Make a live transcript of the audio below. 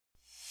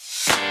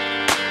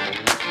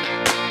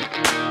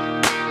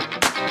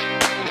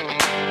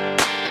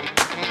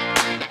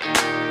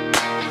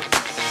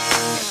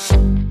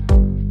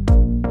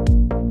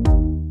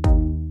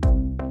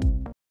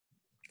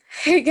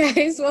Hey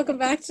guys, welcome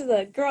back to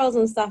the Girls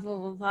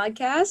Unstoppable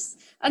podcast.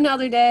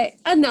 Another day,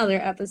 another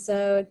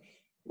episode.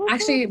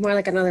 Actually, more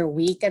like another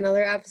week,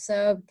 another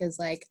episode, because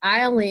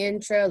I only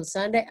intro the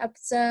Sunday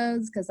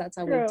episodes because that's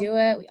how we True. do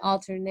it. We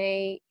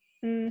alternate.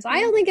 So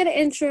I Mhm. only get an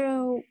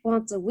intro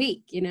once a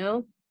week,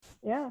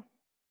 Yeah.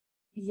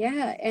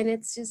 Yeah, and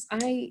it's just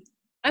I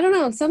don't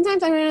know.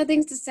 Sometimes I run out of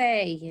things to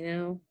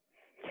say,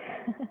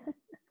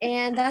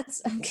 and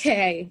that's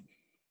okay.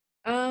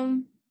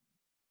 Um,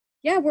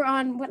 yeah, we're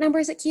on. What number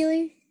is it,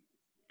 Keely?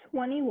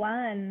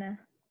 21.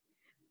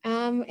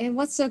 And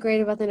what's so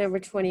great about the number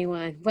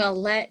 21? Well,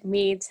 let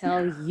me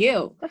tell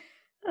you.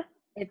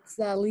 It's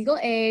the legal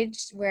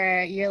age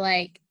where you're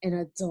like an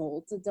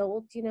adult,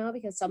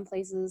 because some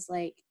places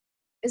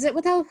is it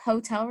without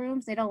hotel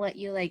rooms? They don't let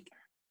you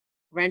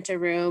rent a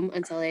room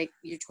until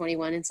you're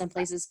 21 in some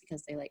places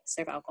because they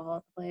serve alcohol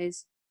at the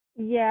place.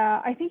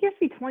 Yeah, I think you have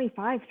to be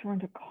 25 to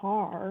rent a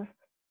car.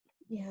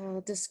 Yeah,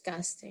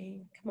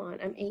 disgusting. Come on,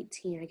 I'm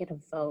 18. I get a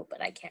vote, but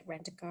I can't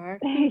rent a car.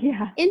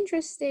 Yeah.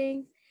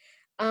 Interesting.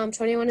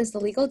 21 is the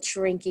legal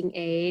drinking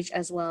age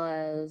as well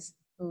as,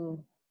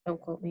 oh, don't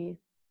quote me.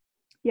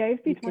 Yeah, you have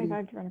to be You can,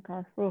 25 to rent a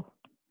car. Oh.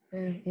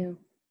 yeah.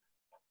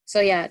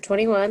 So yeah,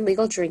 21,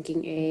 legal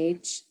drinking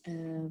age.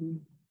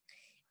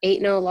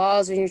 Ain't no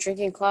laws when you're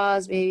drinking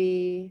claws,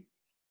 baby.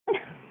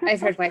 I've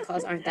heard White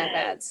Claws aren't that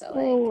bad, so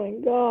Oh my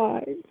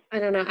god. I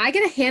don't know. I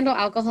get to handle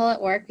alcohol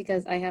at work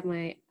because I have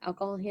my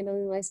alcohol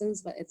handling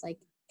license, but it's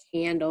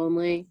canned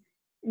only.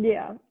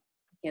 Yeah.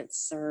 I can't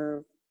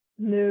serve.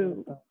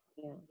 No.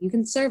 Yeah, you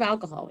can serve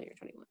alcohol when you're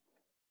 21.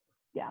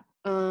 Yeah.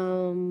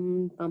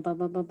 Bum, bum,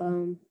 bum, bum,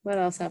 bum. What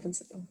else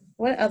happens?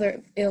 What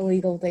other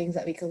illegal things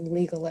that become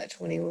legal at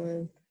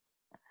 21?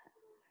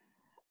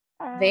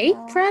 I don't Vape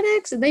know.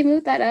 products? Did they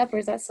move that up, or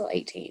is that still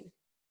 18?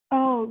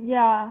 Oh,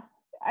 yeah.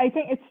 I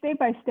think it's state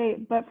by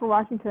state, but for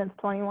Washington it's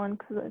 21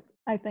 because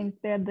I think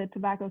they had the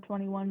tobacco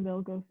 21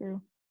 bill go through.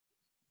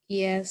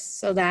 Yes,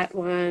 so that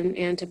one,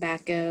 and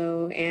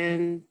tobacco,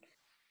 and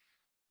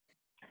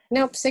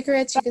nope,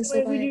 cigarettes you By can the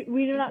still way, buy.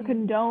 we do not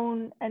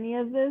condone any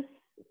of this.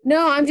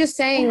 No, I'm just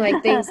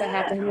saying things that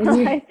happen when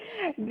you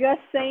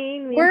Just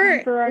saying, me and we're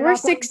Piper are we're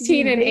not going to be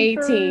 16 and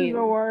vapors 18.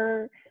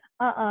 or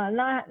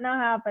not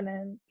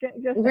happening.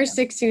 Just We're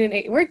saying. 16 and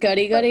 8. We're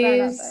goody Put that out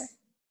there. goodies.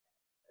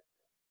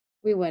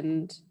 We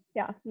wouldn't.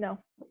 Yeah, no.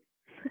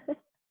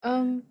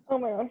 Um, Oh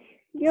my gosh.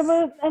 Do you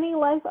have any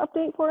life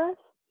update for us?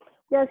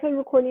 We're actually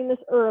recording this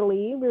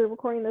early. We're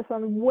recording this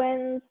on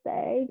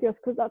Wednesday just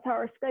because that's how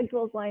our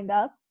schedule's lined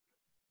up.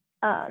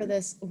 for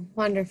this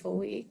wonderful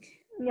week.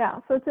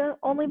 Yeah, so it's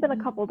only been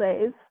a couple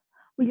days.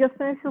 We just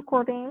finished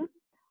recording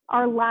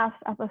our last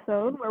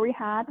episode where we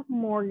had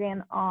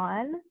Morgan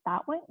on.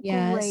 That went great.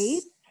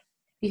 Yes. If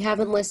you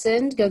haven't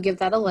listened, go give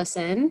that a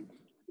listen.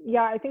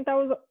 Yeah, I think that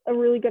was a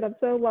really good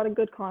episode. A lot of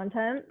good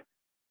content.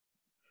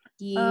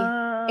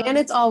 And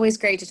it's always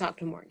great to talk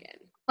to Morgan.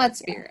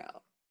 Let's be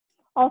real.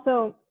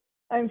 Also,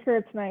 I'm sure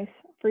it's nice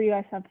for you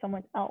guys to have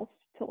someone else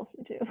to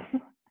listen to.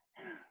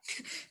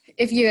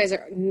 If you guys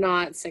are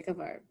not sick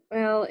of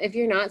if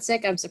you're not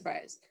sick, I'm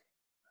surprised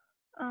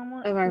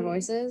of our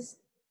voices.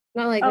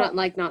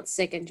 Not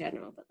sick in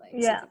general, but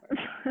yeah. sick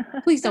of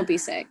our. Please don't be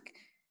sick.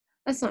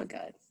 That's not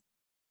good.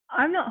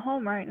 I'm not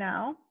home right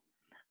now.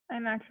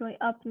 I'm actually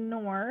up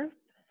north,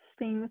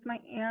 staying with my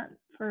aunt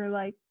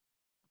for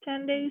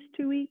 10 days,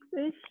 2 weeks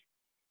ish.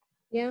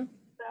 Yeah.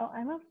 So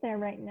I'm up there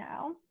right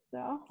now.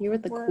 So you're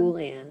with the cool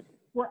aunt.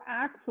 We're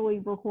actually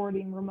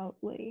recording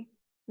remotely,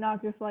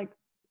 not just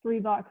 3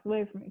 blocks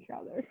away from each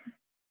other.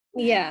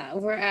 Yeah,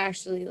 we're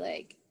actually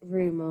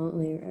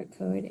remotely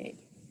recording.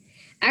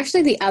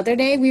 Actually, the other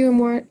day we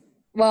were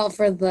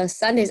for the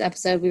Sunday's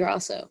episode, we were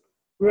also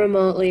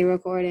remotely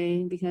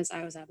recording because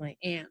I was at my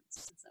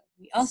aunt's. So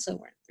we also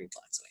weren't 3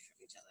 blocks away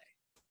from each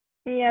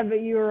other. Yeah,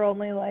 but you were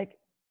only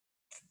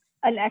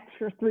an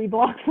extra 3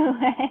 blocks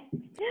away.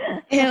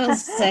 It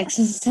was 6.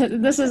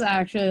 This was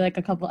actually a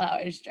couple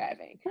hours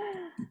driving.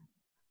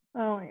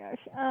 Oh my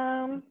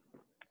gosh.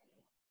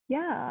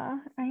 Yeah.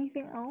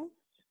 Anything else?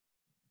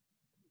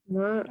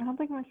 Not I don't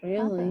think much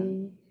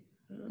really.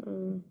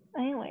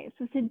 Anyway,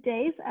 so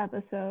today's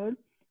episode,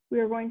 we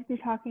are going to be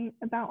talking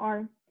about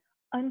our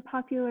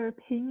unpopular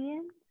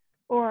opinions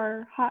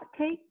or hot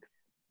takes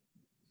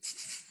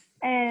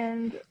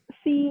and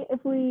see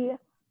if we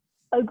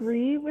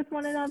agree with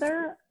one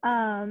another.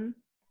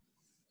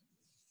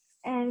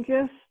 And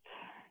just,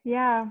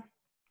 yeah,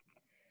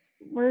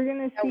 we're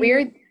going to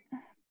see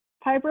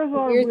Piper's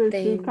all weird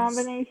food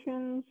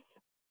combinations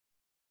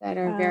that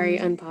are very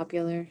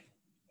unpopular.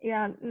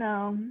 Yeah,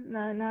 no,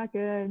 not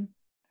good.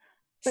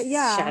 But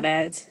yeah. Shut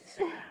it.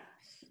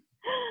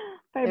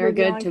 Piper, They're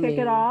good to me. Kick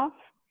it off?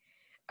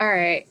 All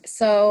right.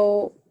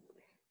 So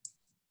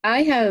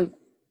I have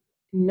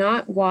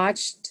not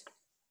watched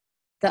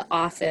The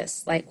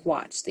Office,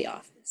 watched The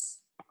Office.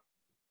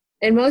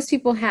 And most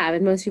people have,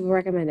 and most people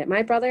recommend it.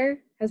 My brother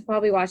has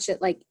probably watched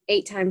it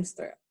 8 times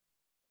through.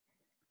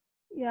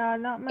 Yeah,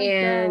 not my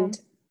And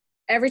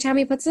every time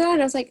he puts it on,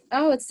 I was like,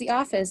 oh, it's The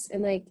Office.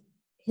 And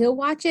he'll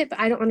watch it, but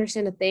I don't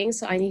understand a thing,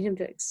 so I need him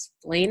to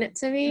explain it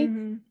to me,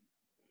 Mm-hmm.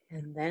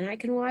 and then I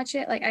can watch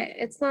it. Like,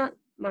 it's not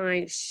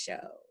my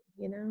show,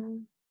 you know?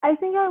 I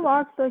think I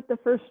watched like the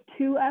first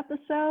 2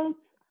 episodes,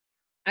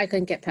 I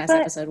couldn't get past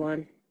but episode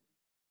 1.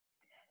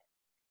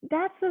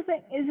 that's the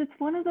thing, is it's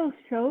one of those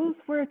shows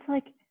where it's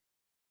like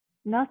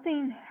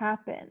nothing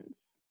happens.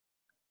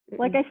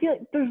 Like, I feel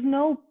like there's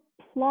no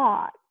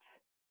plot.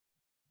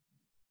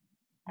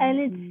 And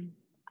it's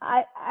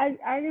I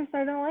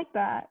don't like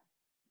that.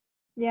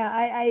 Yeah,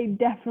 I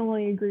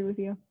definitely agree with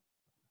you.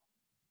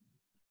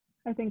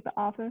 I think The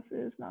Office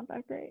is not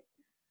that great.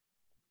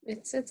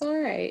 It's all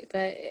right,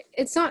 but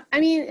it's not. I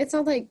mean, it's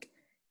not like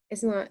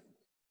it's not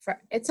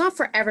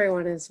for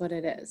everyone, is what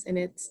it is, and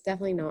it's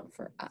definitely not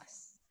for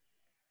us.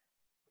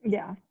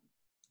 Yeah.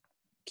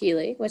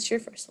 Keely, what's your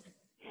first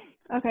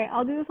one? Okay,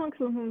 I'll do this one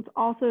because it's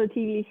also a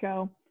TV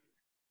show.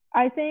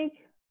 I think,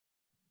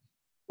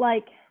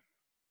 like,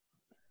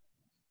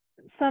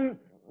 some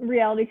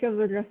reality shows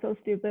are just so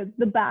stupid.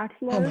 The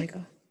Bachelor. Oh my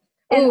god.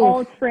 And Ooh. all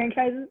its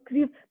franchises, because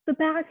you have The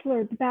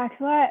Bachelor, The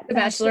Bachelorette, The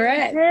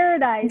Bachelorette.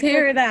 Paradise.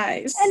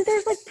 Paradise. Like, and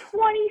there's like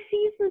 20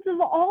 seasons of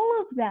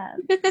all of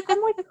them.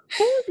 I'm like,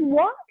 who's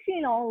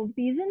watching all of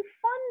these and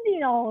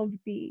funding all of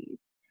these?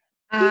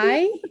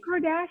 The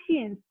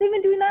Kardashians. They've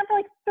been doing that for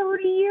like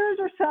 30 years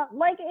or something.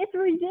 Like, it's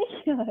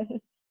ridiculous.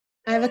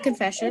 I have a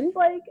confession. It's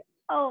like,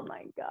 oh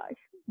my gosh,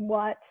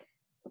 what?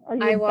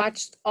 I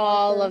watched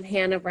all of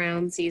Hannah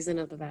Brown's season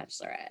of The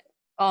Bachelorette.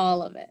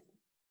 All of it.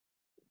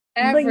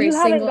 But you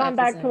haven't gone episode.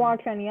 back to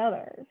watch any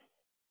others.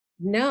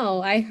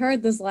 No, I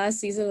heard this last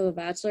season of The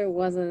Bachelor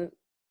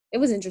it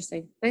was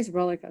interesting. Nice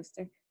roller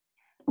coaster.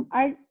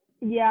 I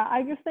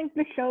just think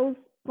the shows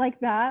like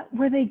that,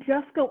 where they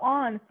just go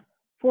on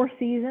for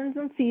seasons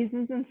and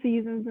seasons and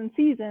seasons and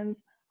seasons,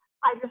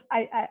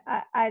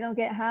 I don't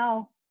get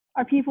how.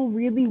 Are people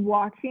really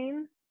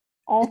watching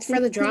all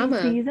 16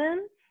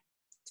 seasons?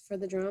 It's for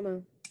the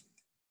drama.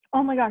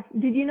 Oh my gosh.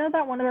 Did you know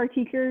that one of our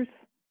teachers'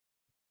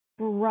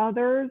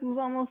 brothers was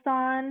almost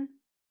on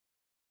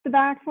The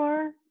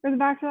Bachelor or The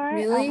Bachelorette?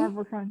 Really? I don't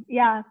remember which one.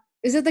 Yeah.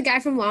 Is it the guy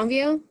from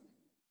Longview?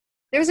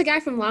 There was a guy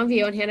from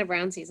Longview on Hannah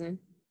Brown season.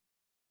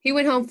 He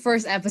went home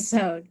first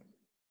episode.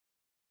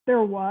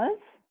 There was?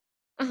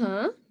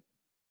 Uh-huh.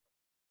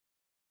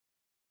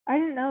 I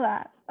didn't know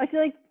that. I feel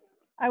like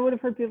I would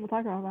have heard people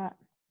talk about that.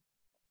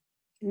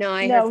 No,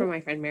 I heard from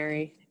my friend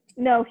Mary.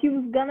 No, he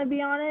was gonna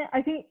be on it.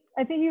 I think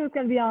he was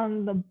gonna be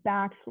on The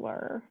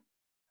Bachelor.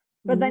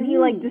 But then he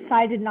like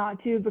decided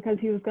not to because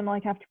he was gonna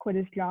like have to quit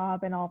his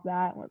job and all of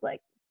that, and was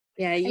like,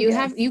 yeah,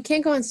 you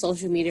can't go on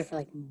social media for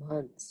like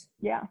months.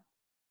 Yeah.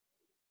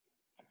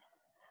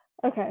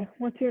 Okay,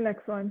 what's your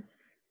next one?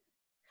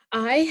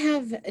 I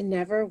have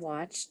never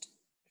watched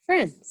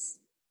Friends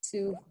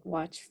to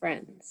watch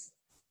Friends.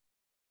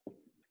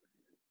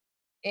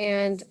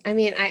 And I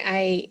mean,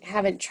 I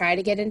haven't tried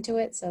to get into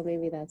it, so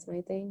maybe that's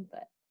my thing,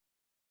 but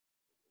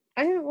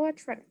I haven't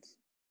watched Friends.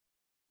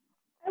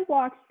 I've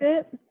watched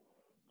it.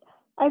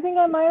 I think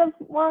I might have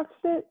watched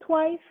it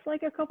twice,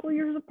 like a couple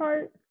years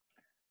apart.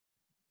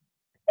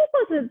 It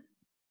wasn't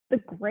the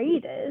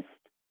greatest.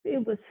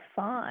 It was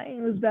fine.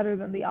 It was better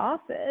than The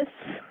Office.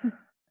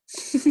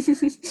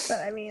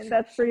 But I mean,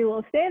 that's pretty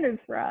low standards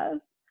for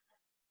us.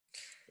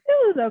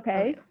 It was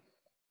okay. Oh, yeah.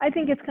 I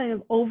think it's kind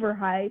of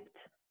overhyped.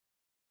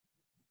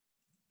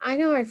 I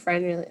know our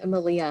friend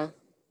Malia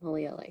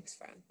likes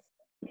Friends.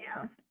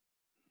 Yeah.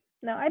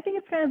 No, I think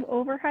it's kind of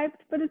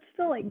overhyped, but it's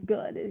still like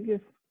good. It's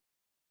just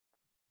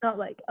not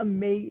like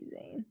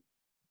amazing.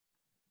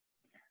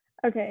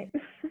 Okay.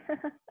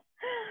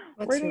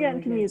 We're gonna get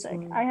into music.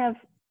 One? I have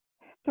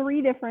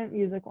 3 different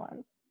music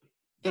ones.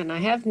 And I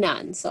have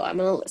none, so I'm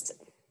gonna listen.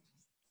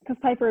 Because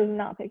Piper is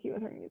not picky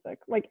with her music,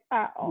 like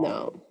at all.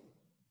 No.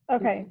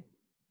 Okay.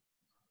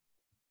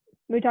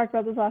 We talked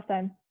about this last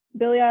time.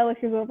 Billie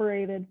Eilish is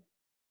overrated.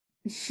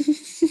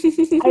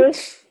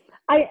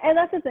 And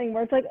that's the thing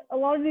where it's like a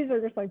lot of these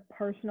are just like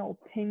personal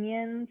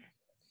opinions,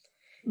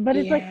 but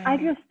it's like I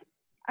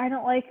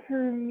don't like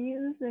her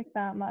music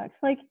that much.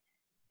 Like,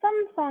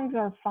 some songs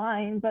are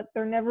fine, but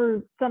they're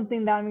never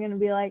something that I'm gonna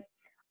be like,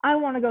 I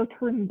want to go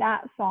turn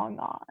that song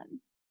on.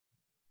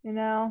 You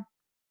know?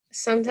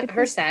 Sometimes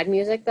her sad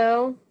music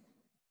though.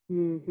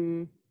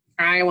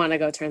 I want to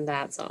go turn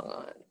that song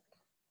on.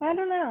 I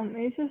don't know.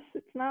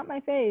 It's not my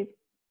fave.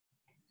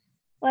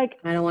 Like,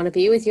 I Don't Want to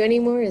Be With You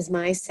Anymore is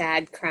my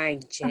sad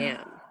crying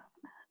jam.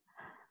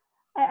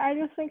 I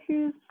just think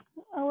she's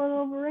a little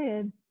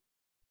overrated.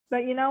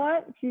 But you know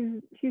what?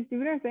 She's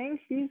doing her thing.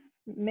 She's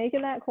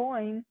making that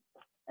coin.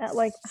 At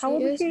like, how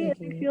old is she? I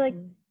think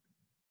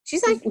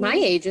she's like my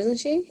age, isn't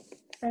she?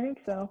 I think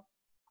so.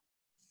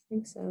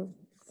 It's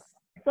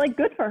like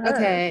good for her.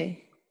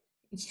 Okay.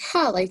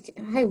 Yeah, like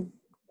I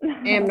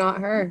am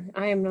not her.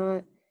 I am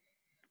not.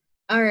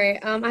 All right.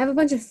 I have a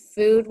bunch of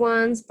food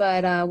ones,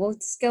 but we'll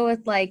just go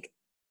with like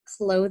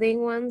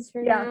clothing ones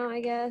for now,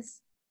 I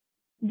guess.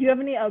 Do you have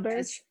any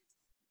others?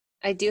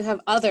 I do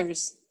have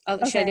others.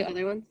 Okay. Should I do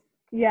other ones?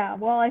 Yeah.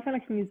 Well, I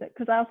finished music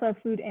because I also have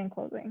food and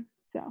clothing.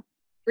 So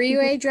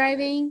freeway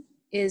driving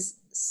is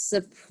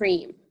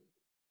supreme.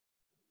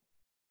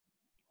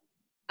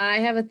 I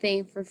have a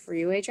thing for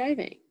freeway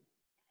driving.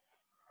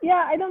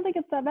 Yeah, I don't think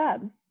it's that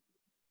bad.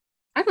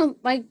 I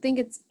don't think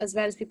it's as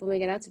bad as people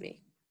make it out to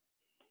be.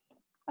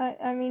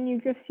 I mean,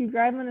 you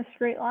drive in a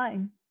straight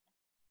line.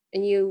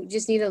 And you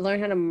just need to learn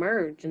how to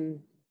merge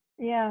and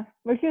Yeah,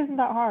 which isn't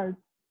that hard.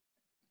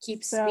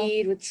 keep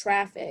speed with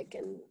traffic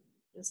and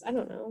just, I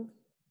don't know.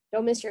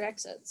 Don't miss your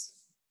exits.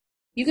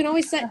 You can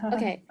always set,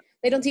 okay,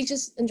 they don't teach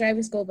us in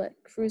driving school, but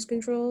cruise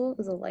control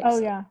is a lifesaver. Oh,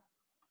 yeah.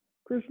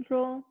 Cruise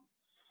control,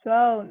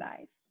 so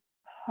nice.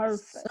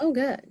 Perfect. So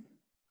good.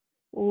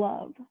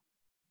 Love.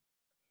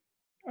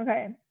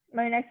 Okay,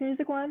 my next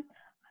music one.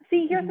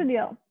 See, here's the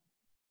deal.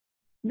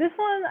 This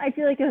one I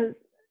feel like is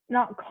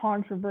not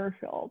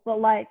controversial, but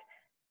like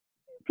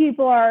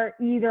people are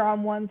either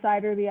on one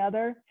side or the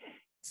other.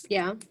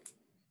 Yeah.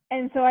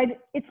 And so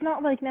it's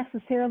not like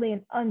necessarily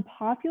an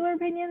unpopular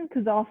opinion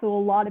because also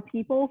a lot of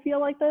people feel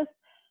like this,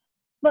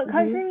 but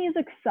country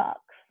music sucks.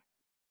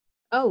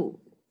 Oh.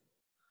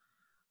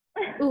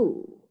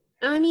 Ooh.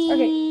 I mean.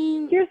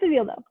 Okay, here's the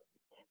deal though.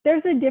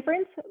 There's a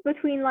difference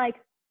between like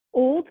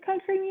old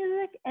country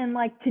music and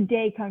like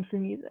today country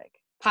music.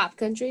 Pop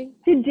country?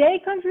 Today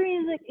country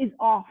music is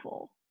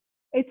awful.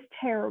 It's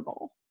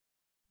terrible.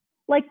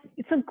 Like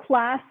some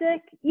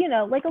classic, you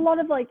know, like a lot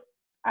of like,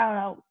 I don't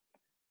know,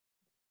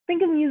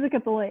 think of Music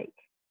at the Lake.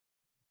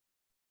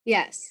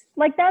 Yes.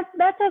 Like that's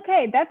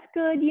okay. That's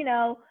good, you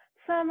know,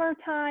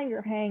 summertime,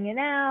 you're hanging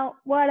out,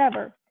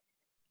 whatever.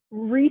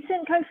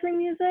 Recent country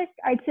music,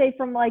 I'd say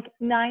from like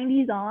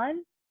 90s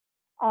on,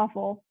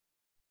 awful.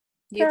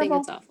 You think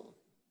it's awful?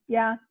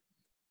 Yeah.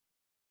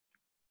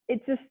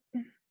 It's just,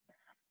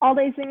 all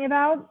they sing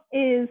about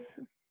is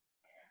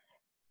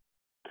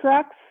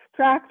trucks,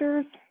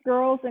 tractors,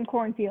 girls, and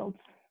cornfields.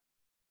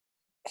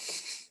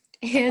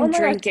 And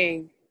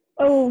drinking. Gosh.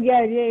 Oh,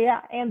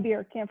 yeah. And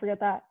beer. Can't forget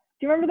that.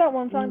 Do you remember that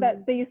one song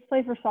that they used to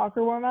play for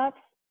soccer warm-ups?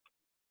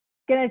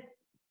 Gonna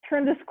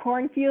turn this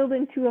cornfield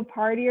into a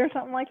party or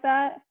something like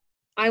that?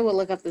 I will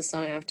look up this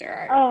song after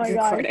our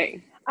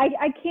recording.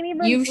 I can't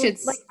even you should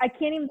I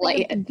can't even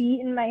think of the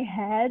beat in my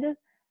head,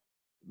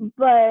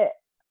 but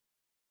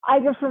I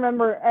just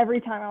remember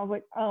every time I was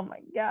like, oh my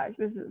gosh,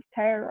 this is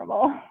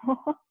terrible.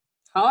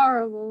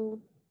 Horrible.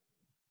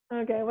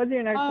 Okay, what's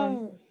your next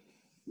one?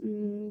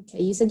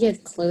 Okay, you said you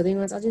had clothing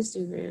ones. I'll just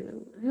do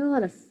random. I have a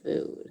lot of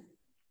food.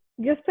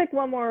 Just pick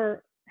one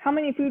more. How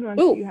many food ones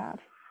do you have?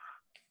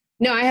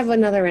 No, I have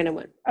another random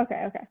one.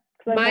 Okay.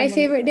 My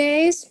favorite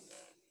days,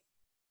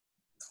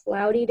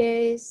 cloudy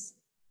days,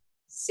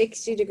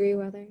 60-degree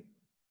weather,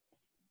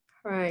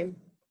 prime.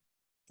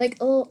 Like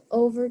a little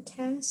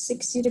overcast,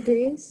 60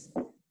 degrees.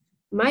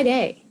 My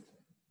day.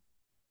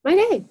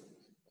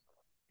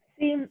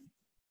 See,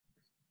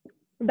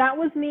 that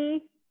was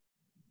me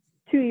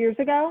 2 years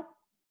ago.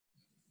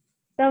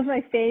 That was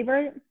my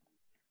favorite.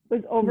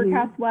 Was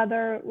overcast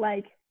weather,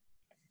 like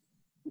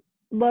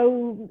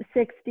low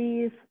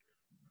 60s.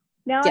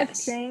 Now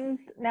it's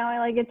changed. Now I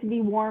like it to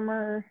be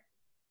warmer,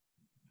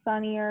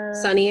 sunnier.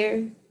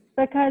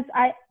 Because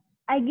I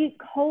get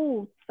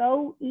cold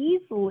so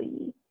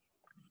easily.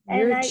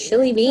 You're a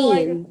chilly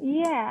bean.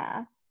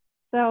 Yeah.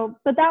 So,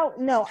 but that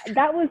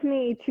was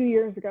me 2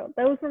 years ago.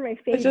 Those were my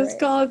favorite. I just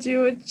called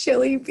you a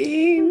chilly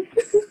bean.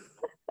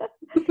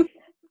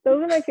 Those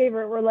were my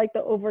favorite. Were like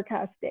the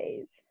overcast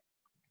days.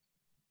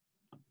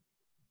 All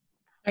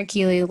right,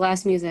 Keely,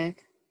 last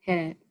music. Hit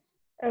it.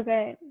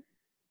 Okay.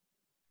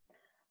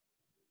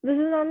 This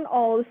is not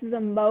all. This is the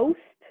most.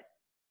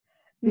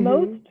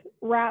 Most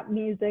rap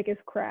music is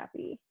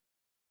crappy.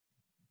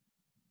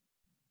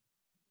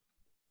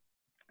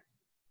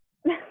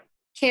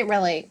 Can't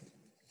relate.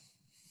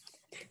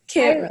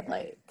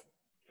 Relate.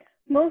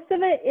 Most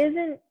of it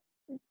isn't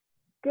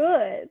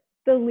good.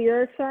 The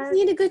lyrics aren't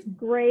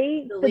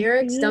great. The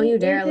lyrics? Don't you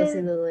dare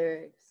listen to the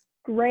lyrics.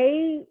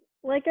 Great.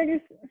 Like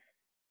it's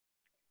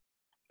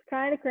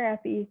kind of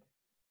crappy.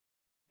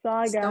 That's all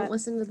I got. Don't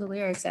listen to the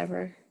lyrics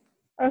ever.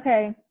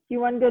 Okay. You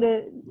want to go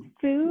to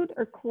food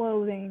or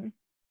clothing?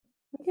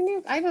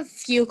 I have a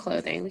few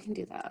clothing. We can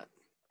do that.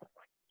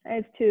 I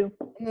have 2.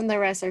 And then the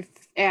rest are,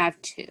 I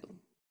have 2.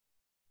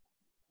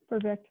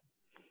 Perfect.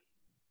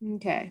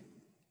 Okay.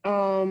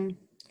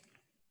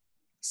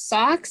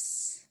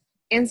 Socks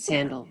and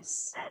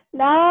sandals.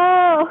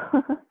 No.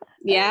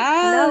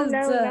 Yeah.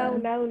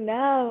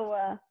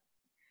 No.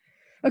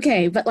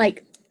 Okay, but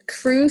like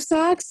crew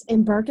socks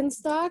and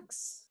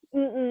Birkenstocks?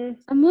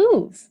 A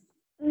move.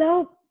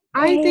 Nope.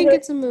 I think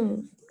it's a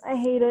move. I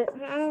hate it.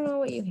 I don't know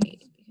what you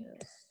hate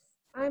because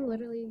I'm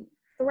literally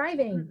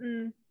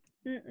thriving.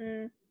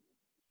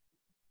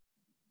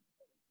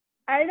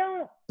 I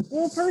don't.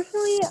 Well,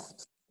 personally,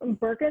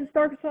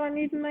 Birkenstocks aren't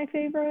even my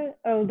favorite.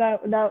 Oh,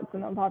 that's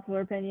an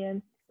unpopular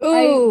opinion.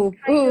 I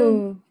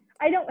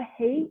don't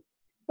hate,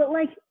 but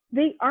like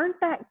they aren't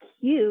that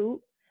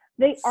cute.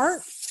 They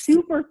aren't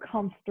super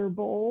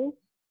comfortable.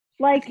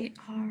 Like they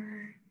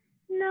are.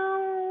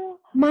 No.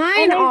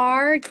 Mine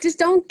are. Just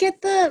don't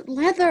get the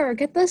leather.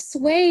 Get the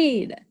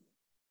suede.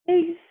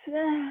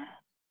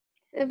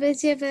 I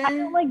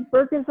don't like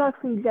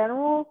Birkenstocks in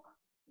general,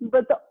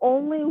 but the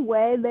only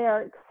way they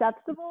are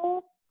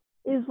acceptable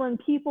is when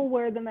people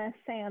wear them as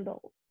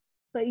sandals.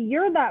 But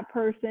you're that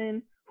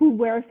person who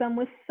wears them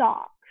with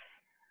socks.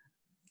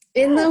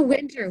 In the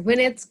winter when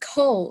it's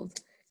cold.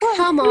 Put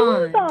Come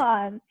shoes on.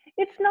 on.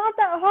 It's not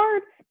that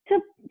hard to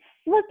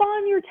slip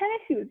on your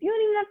tennis shoes. You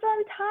don't even have to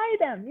untie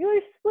them. You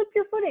just slip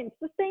your foot in. It's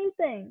the same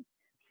thing.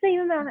 Same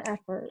amount of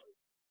effort.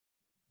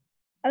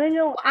 And then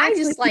you'll I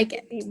actually just like keep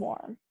it. your feet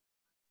warm.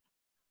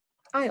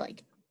 I like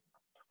it.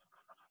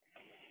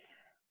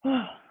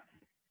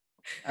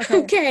 Okay.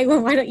 Okay,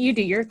 well, why don't you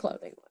do your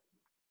clothing one?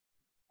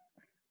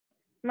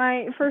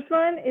 My first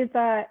one is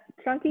that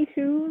chunky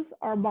shoes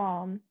are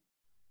bomb.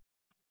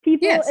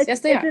 People, Yes, they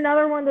it's are.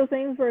 another one of those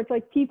things where it's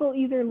like people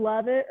either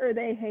love it or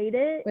they hate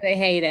it. But they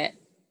hate it.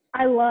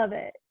 I love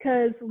it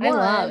because I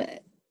love one,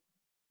 it.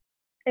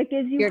 it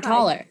gives you You're height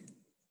taller.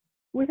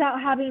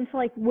 without having to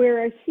like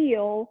wear a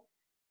heel.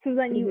 So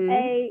then you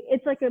Mm-hmm.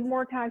 it's like a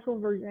more casual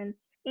version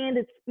and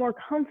it's more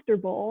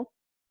comfortable,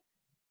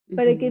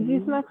 but it gives you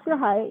some Mm-hmm. extra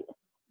height.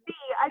 B,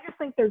 I just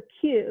think they're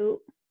cute.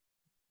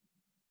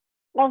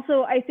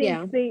 Also, I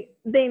think Yeah.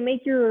 they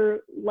make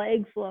your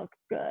legs look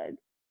good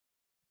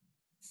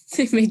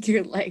To make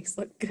your legs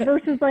look good.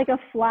 versus like a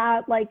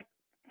flat like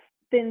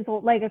thin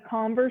sole like a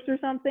Converse or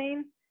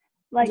something.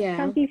 Like Yeah.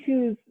 chunky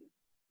shoes,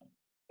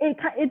 it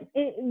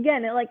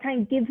again it like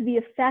kind of gives the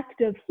effect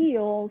of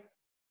heels,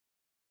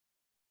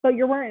 but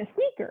you're wearing a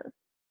sneaker.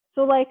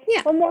 So like,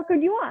 Yeah. what more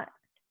could you want?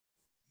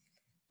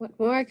 What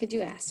more could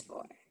you ask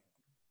for?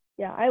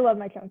 Yeah, I love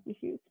my chunky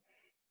shoes.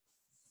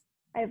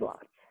 I have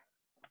lots.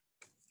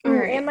 All Ooh,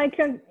 right. and my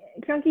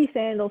chunky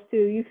sandals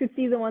too. You should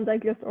see the ones I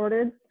just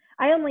ordered.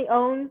 I only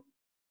own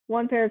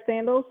one pair of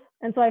sandals,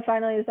 and so I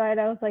finally decided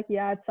I was like,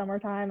 yeah, it's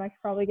summertime. I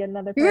could probably get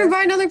another You're gonna pair.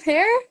 buy another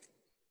pair?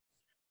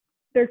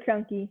 They're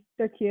chunky.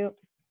 They're cute.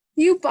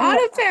 You bought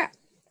a pair. I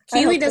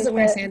Keely hope they doesn't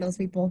wear fit. sandals,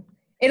 people.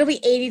 It'll be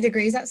 80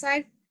 degrees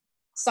outside.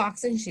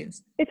 Socks and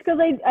shoes. It's because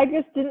I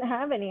just didn't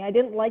have any. I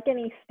didn't like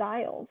any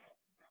styles,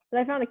 but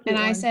I found a cute And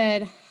I one.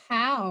 said,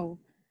 how?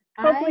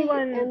 Hopefully I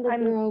when am the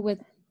I'm girl with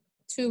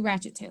 2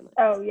 ratchet tan legs.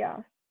 oh yeah.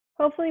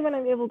 Hopefully when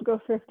I'm able to go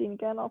thrifting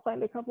again, I'll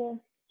find a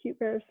couple cute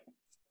pairs.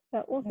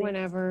 But we'll see.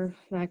 Whenever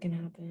that can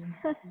happen.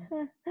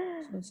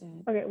 So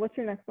sad. Okay, what's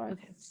your next one?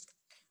 Okay.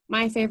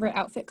 My favorite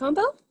outfit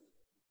combo?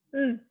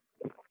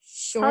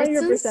 Shorts and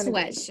 100% agree.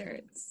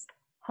 sweatshirts.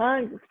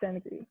 100%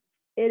 agree.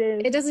 It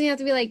is. It doesn't have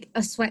to be like a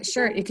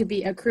sweatshirt. It could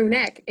be a crew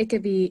neck. It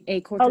could be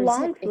a quarter A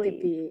long zip. It could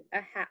sleeve. be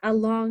a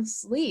long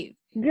sleeve.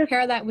 Just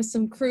Pair that with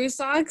some crew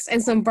socks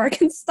and some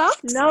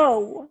Birkenstocks.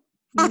 no.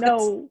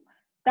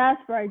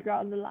 That's where I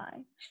draw the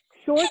line.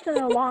 Shorts and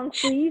a long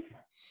sleeve,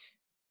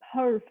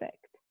 perfect.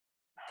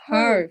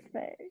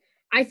 Perfect.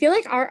 I feel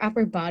like our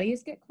upper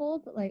bodies get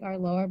cold, but like our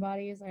lower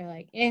bodies are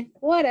like,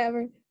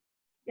 whatever.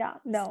 Yeah,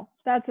 no,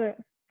 that's a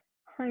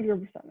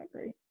 100%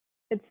 agree.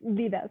 It's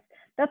the best.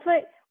 That's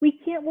why we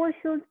can't wear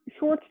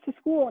shorts to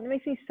school, and it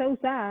makes me so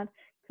sad.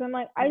 Because I'm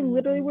like, I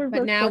literally wear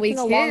But now shorts we and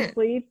a long can.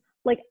 sleeve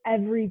like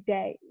every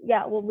day.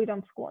 Yeah, well, we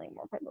don't school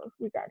anymore, but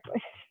we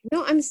graduate.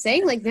 No, I'm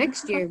saying like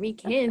next year we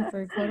can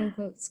for quote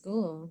unquote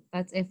school.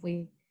 That's if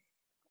we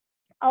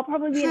I'll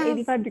probably be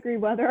in 85-degree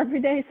weather every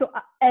day, so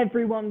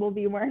everyone will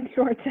be wearing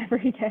shorts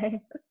every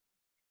day.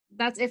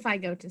 That's if I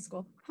go to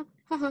school.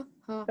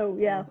 So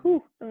yeah,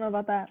 whew, don't know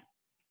about that.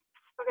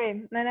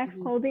 Okay, my next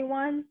clothing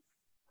one.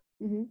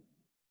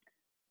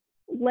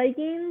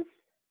 Leggings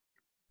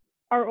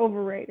are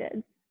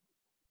overrated.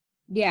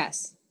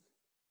 Yes.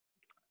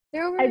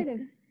 They're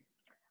overrated.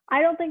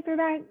 I don't think they're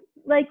that,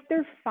 like,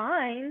 they're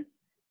fine.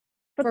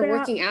 But for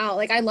working out.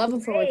 Like, I love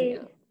them for working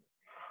out.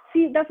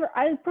 See, that's where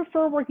I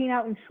prefer working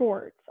out in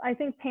shorts. I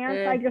think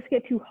pants I just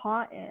get too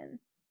hot in.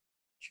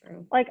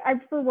 True. Like, I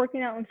prefer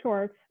working out in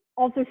shorts.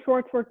 Also,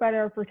 shorts work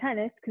better for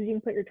tennis because you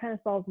can put your tennis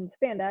balls in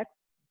spandex,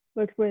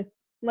 which with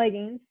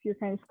leggings, you're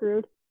kind of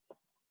screwed.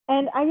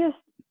 And I just,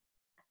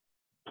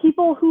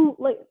 people who,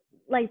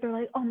 like they're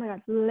like, oh my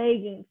gosh,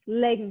 leggings.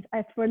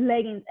 I wear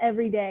leggings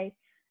every day.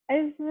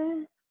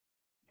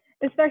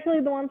 Especially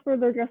the ones where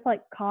they're just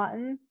like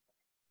cotton.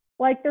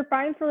 Like, they're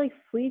fine for like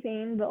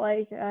sleeping, but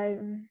like, I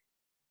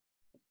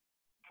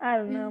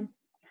don't know.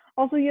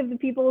 Also, you have the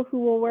people who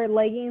will wear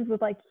leggings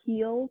with like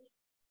heels.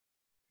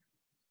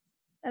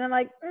 And I'm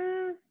like,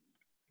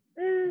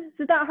 is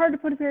it that hard to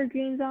put a pair of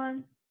jeans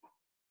on?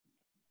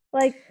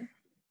 Like,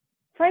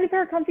 find a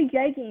pair of comfy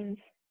jeggings.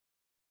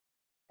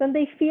 Then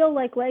they feel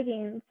like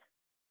leggings,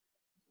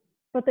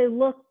 but they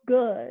look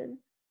good.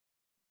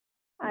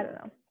 I don't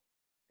know.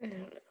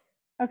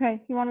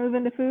 Okay, you want to move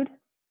into food?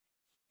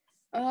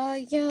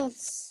 Yeah,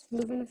 let's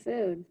move into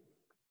food.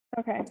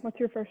 Okay, what's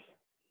your first?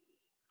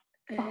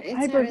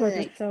 Hyper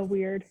really is so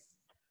weird.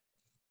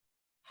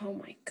 Oh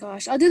my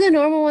gosh. I'll do the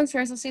normal ones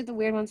first. I'll save the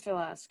weird ones for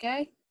last,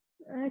 okay?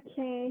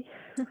 Okay.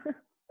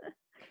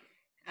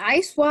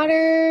 Ice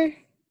water.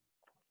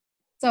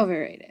 It's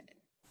overrated.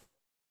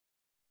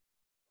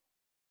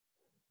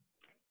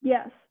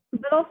 Yes.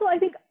 But also I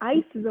think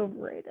ice is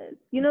overrated.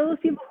 You know those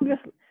people who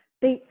just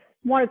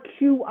want to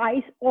chew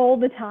ice all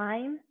the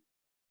time.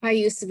 I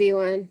used to be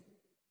one.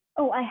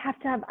 Oh, I have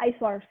to have ice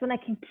water so then I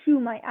can chew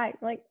my ice.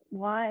 Like,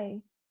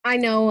 why? I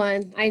know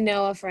one. I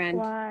know a friend.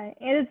 Why?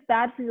 And it's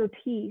bad for your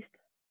teeth.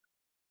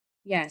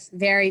 Yes,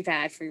 very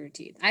bad for your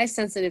teeth. I have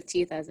sensitive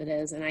teeth as it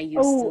is, and I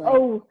used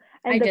to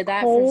And I the did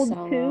that for cold so too.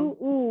 long.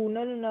 Ooh,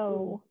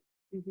 no.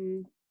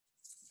 Mm-hmm.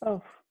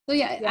 Oh, So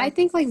yeah, yeah. I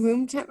think like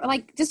room temp,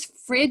 like just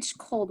fridge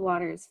cold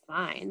water is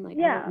fine. Like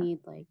I don't need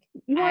like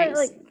you want it ice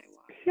like in my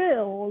water.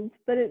 chilled,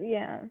 but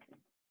yeah.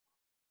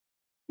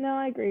 No,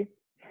 I agree.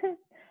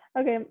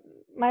 Okay,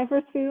 my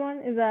first food one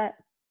is that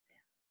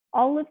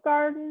Olive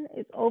Garden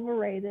is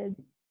overrated.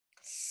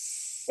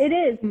 It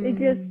is. It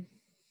just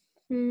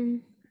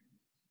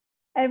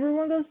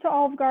everyone goes to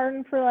Olive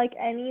Garden for like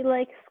any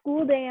like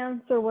school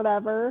dance or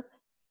whatever,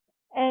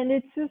 and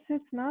it's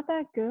not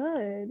that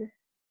good.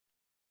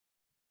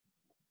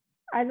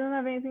 I don't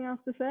have anything else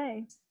to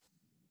say.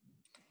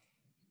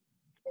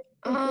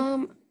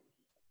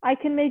 I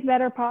can make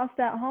better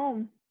pasta at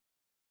home.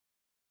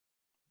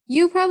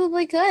 You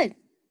probably could.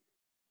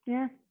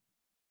 Yeah.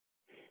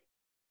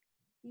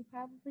 You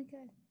probably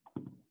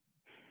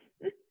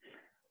could.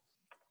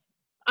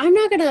 I'm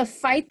not gonna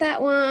fight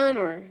that one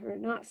or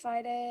not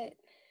fight it.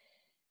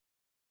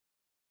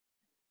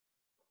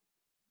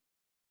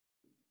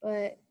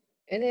 But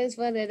it is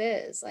what it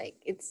is. Like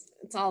it's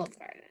Olive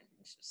Garden.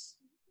 It's just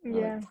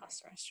another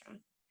pasta restaurant.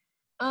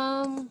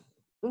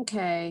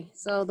 Okay.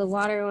 So the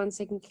water one's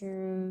taken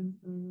care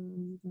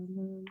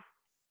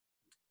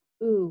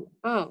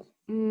of.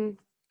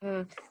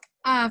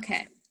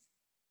 Okay.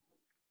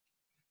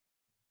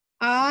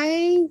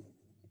 I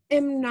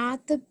am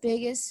not the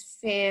biggest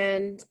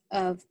fan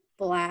of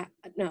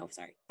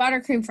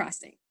buttercream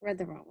frosting. Read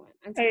the wrong one.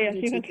 I'm trying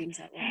to do two things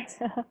at once.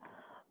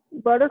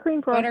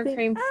 Buttercream frosting.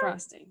 Buttercream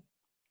frosting.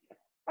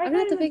 I'm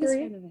not the biggest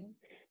fan of it.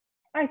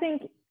 I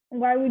think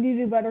why would you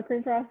do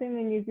buttercream frosting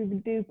when you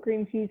could do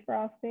cream cheese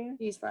frosting?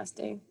 Cheese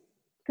frosting.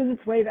 Because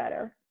it's way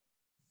better.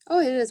 Oh,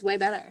 it is way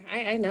better.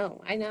 I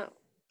know.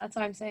 That's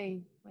what I'm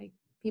saying. Like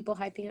people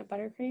hyping up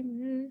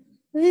buttercream.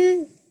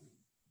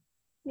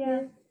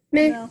 Yeah.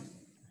 No.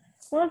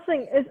 Well, the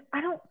thing is,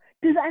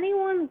 does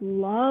anyone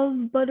love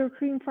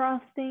buttercream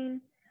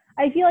frosting?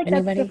 I feel like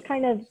that's just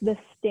kind of the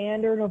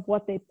standard of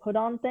what they put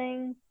on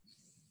things.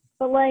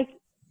 But like,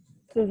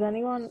 does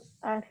anyone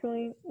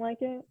actually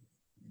like it?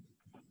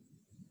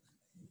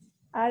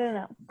 I don't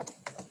know.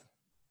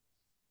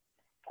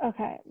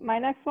 Okay, my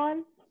next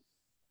one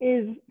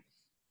is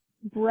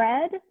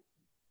bread.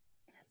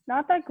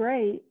 Not that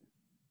great.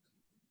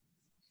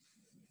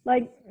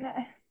 Like,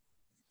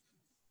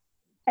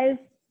 as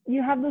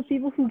you have those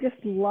people who just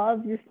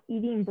love just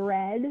eating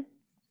bread.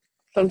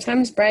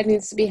 Sometimes bread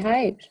needs to be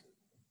hyped.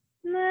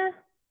 Nah.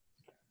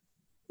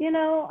 You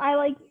know, I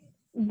like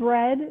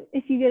bread.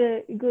 If you get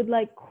a good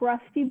like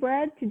crusty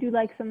bread, to do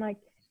like some like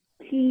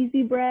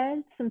cheesy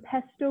bread, some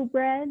pesto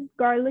bread,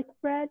 garlic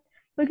bread,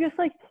 but just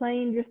like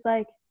plain, just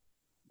like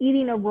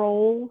eating a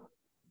roll.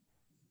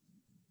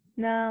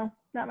 No,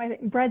 not my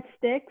thing. Bread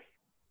sticks.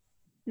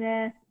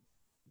 Nah.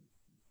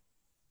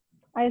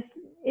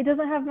 It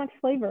doesn't have much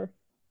flavor.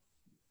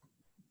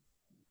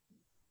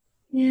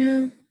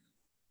 Yeah.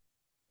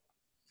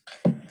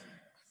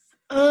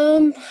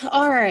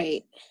 All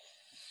right.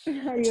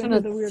 I'm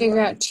trying to figure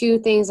out two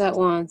things at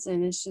once,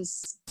 and it's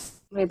just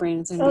my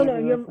brain's gonna be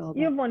everywhere.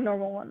 You have one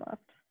normal one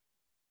left.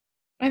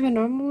 I have a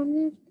normal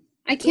one left?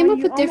 I came up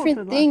with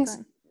different things.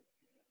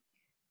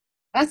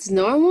 That's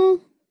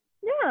normal?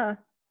 Yeah.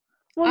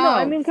 Well, no,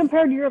 I mean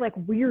compared to your like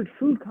weird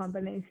food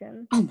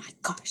combination. Oh my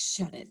gosh,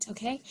 shut it,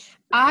 okay?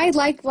 I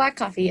like black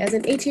coffee. As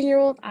an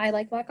 18-year-old, I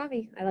like black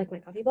coffee. I like my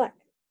coffee black.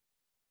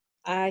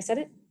 I said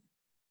it.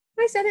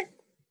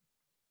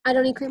 I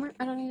don't need creamer.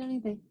 I don't need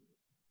anything.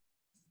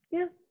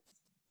 Yeah.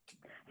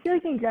 I feel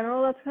like in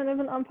general that's kind of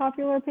an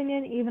unpopular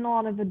opinion. Even a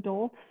lot of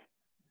adults,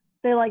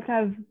 they like to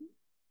have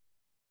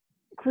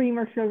cream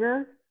or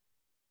sugar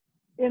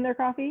in their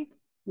coffee.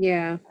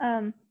 Yeah.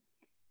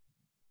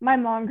 My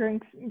mom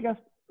drinks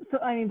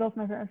both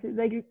my parents,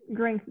 they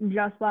drink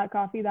just black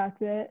coffee, that's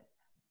it.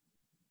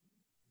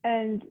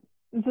 And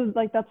so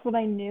like that's what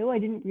I knew. I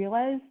didn't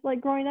realize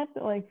like growing up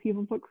that like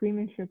people put cream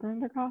and sugar in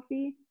their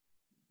coffee.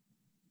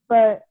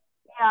 But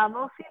yeah,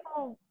 most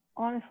people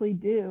honestly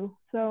do.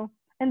 So,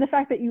 and the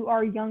fact that you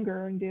are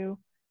younger and do,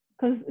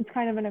 because it's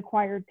kind of an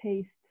acquired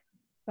taste.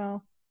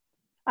 So,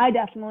 I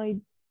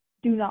definitely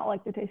do not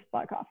like the taste of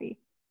black coffee.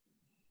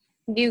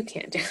 You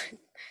can't do it.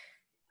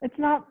 It's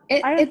not.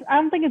 I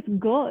don't think it's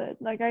good.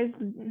 Like I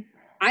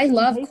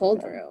love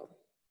cold brew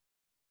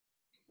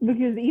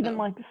because even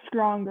like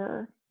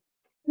stronger.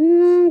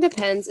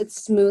 Depends.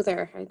 It's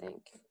smoother, I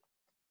think.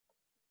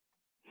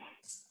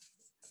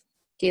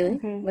 Keely,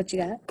 what you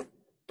got?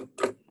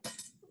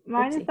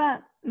 Mine is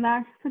that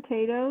mashed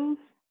potatoes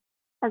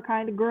are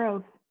kind of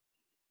gross.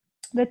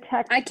 The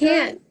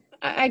texture.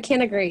 I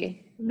can't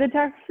agree. The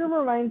texture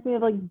reminds me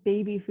of like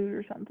baby food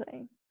or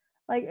something.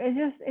 Like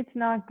it's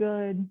not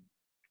good.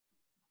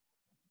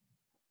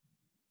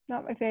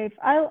 Not my fave.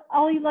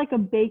 I'll eat like a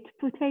baked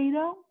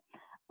potato.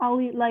 I'll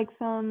eat like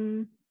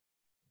some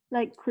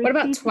like What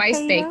about crispy twice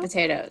baked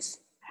potato, potatoes?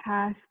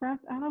 hash browns.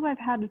 I don't know if I've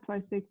had a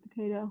twice baked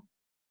potato.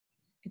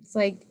 It's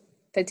like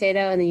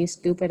potato and then you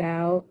scoop it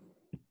out.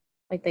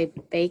 Like they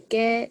bake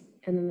it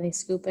and then they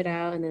scoop it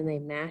out and then they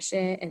mash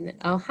it and then,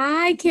 oh,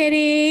 hi,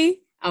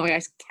 kitty. Oh my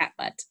gosh, cat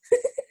butt.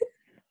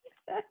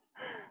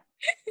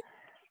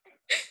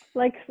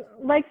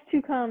 Likes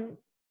to come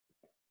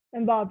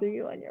and bother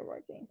you when you're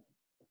working.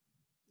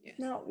 Yes.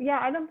 No, yeah,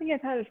 I don't think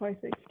I've had a twice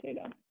baked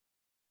potato.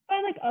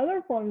 I like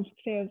other forms of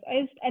potatoes.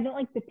 I don't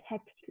like the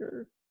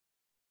texture.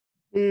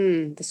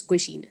 The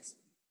squishiness.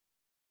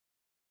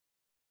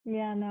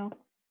 Yeah, no.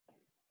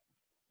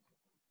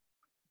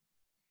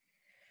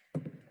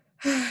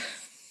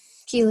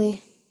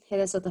 Keely, hit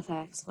us with the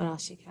facts. What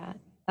else you got?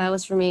 That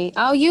was for me.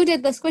 Oh, you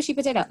did the squishy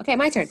potato. Okay,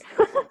 my turn.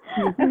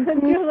 I'm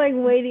just like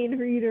waiting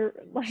for you to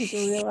like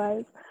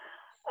realize.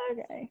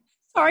 Okay.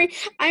 Sorry,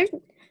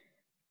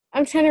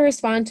 I'm trying to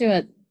respond to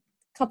a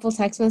couple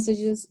text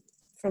messages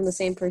from the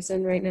same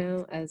person right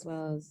now, as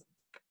well as,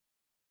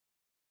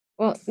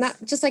 well, not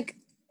just like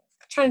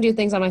trying to do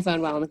things on my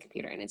phone while on the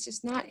computer, and it's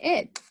just not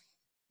it.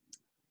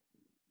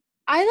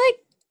 I like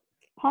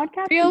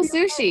Podcast real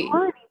sushi.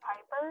 Piper.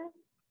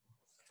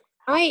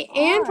 I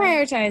am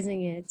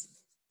prioritizing it,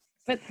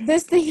 but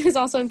this thing is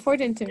also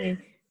important to me.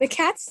 The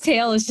cat's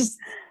tail is just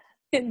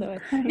in the way.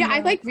 Yeah, I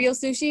like real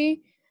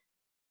sushi.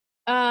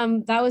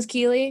 That was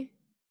Keely.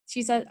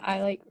 She said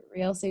I like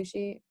real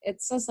sushi.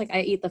 It's just like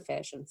I eat the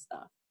fish and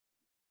stuff.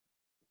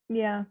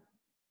 Yeah.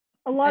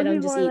 A lot I of don't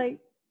people just are eat like,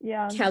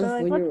 yeah, they're like,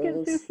 California let's get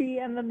rolls.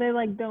 sushi, and then they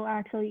like don't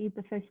actually eat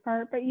the fish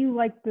part, but you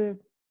like the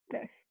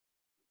fish.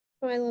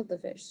 Oh, I love the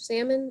fish.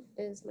 Salmon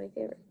is my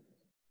favorite.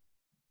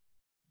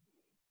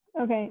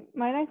 Okay,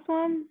 my next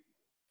one.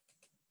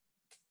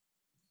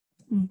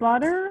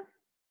 Butter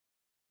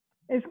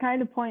is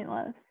kind of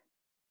pointless.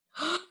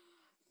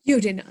 You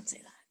did not say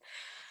that.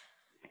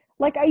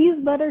 Like I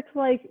use butter to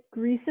like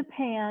grease a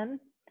pan,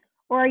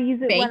 or I use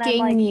it when I'm Baking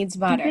like needs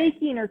butter.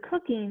 baking or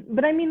cooking.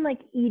 But I mean like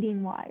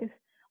eating wise.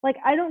 Like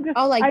I don't just.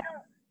 Oh, like I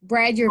don't.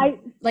 bread your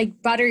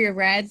like butter your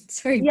bread.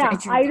 Sorry, Yeah,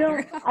 bread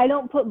your butter. I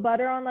don't put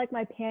butter on like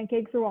my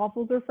pancakes or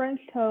waffles or French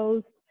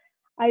toast.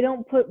 I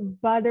don't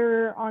put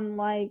butter on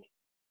like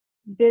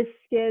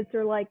biscuits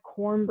or like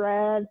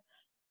cornbread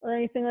or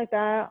anything like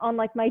that. On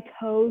like my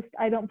toast,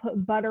 I don't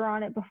put butter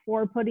on it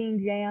before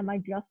putting jam. I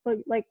just put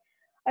like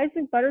I just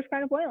think butter's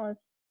kind of pointless.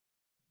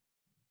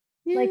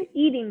 Yeah. Like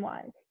eating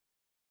wise.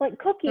 Like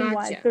cooking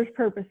wise, Gotcha. there's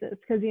purposes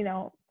because you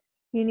know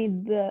you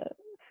need the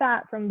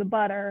fat from the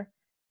butter.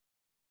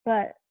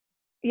 But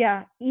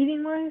yeah,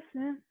 eating wise,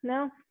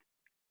 no.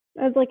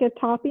 As like a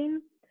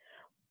topping.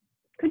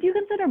 Could you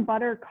consider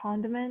butter a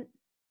condiment?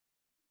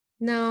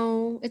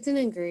 No, it's an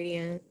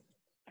ingredient.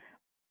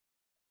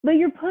 But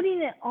you're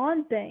putting it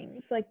on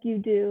things like you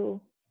do.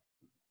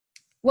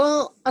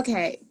 Well,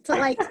 okay, but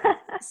like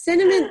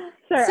cinnamon.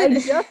 Sorry, I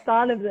just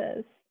thought of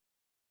this.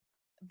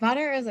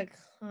 Butter is a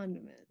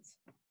condiment.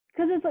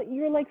 Because it's like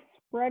you're like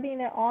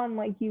spreading it on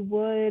like you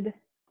would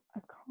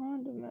a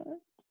condiment.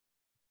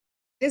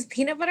 Is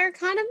peanut butter a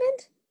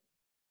condiment?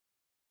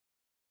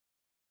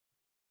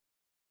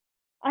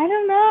 I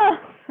don't know.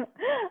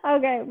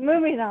 Okay,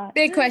 moving on.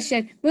 Big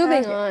question.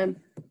 Moving Okay.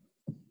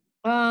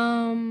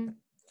 on.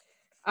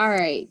 All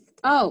right.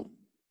 Oh,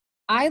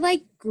 I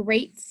like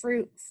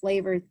grapefruit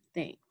flavored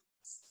things.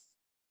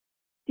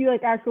 Do you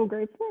like actual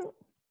grapefruit?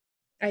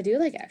 I do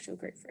like actual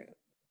grapefruit.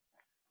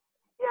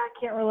 Yeah, I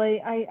can't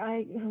relate.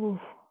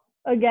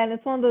 Again,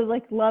 it's one of those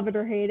like love it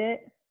or hate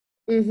it.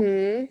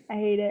 Mm-hmm. I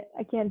hate it.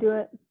 I can't do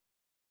it.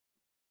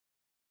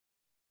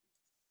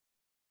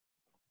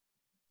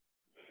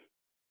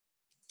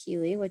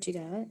 Keely, what you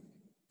got?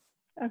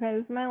 Okay,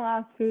 this is my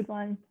last food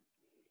one.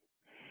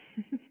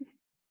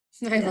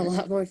 I have a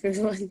lot more food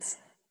ones.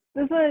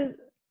 This was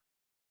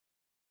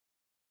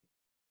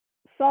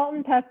salt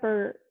and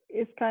pepper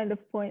is kind of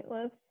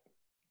pointless.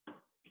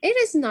 It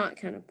is not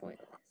kind of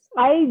pointless.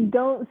 I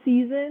don't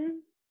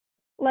season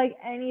like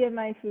any of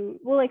my food.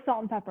 Well, like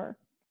salt and pepper.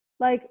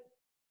 Like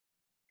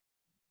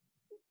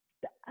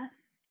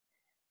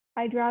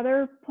I'd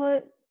rather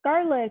put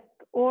garlic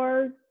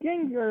or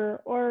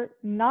ginger or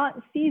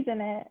not season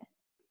it.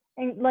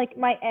 And like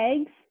my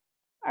eggs,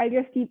 I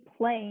just eat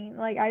plain.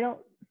 Like I don't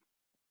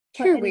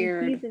put You're any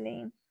weird.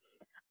 seasoning.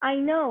 I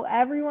know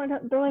everyone.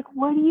 They're like,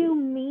 "What do you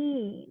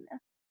mean?"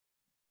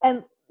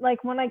 And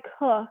like when I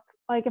cook,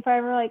 like if I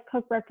ever like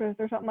cook breakfast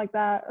or something like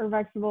that or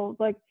vegetables,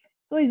 like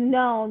it's always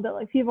known that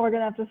like people are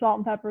gonna have to salt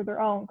and pepper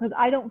their own because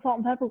I don't salt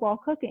and pepper while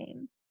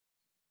cooking.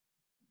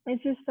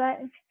 It's just that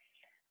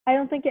I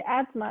don't think it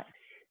adds much.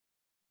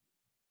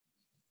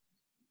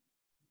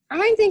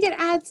 I think it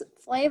adds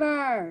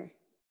flavor.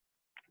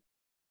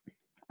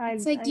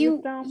 It's like I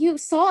just don't. you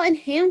salt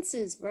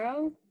enhances,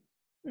 bro.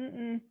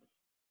 Mm-mm.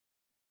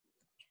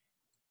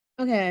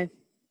 Okay.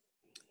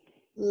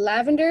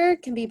 Lavender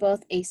can be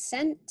both a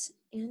scent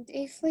and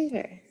a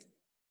flavor.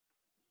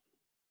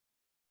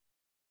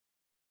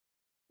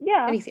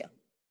 Yeah. How do you feel?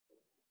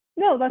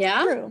 No, that's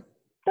Yeah? true.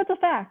 That's a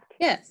fact.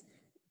 Yes.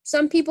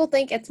 some people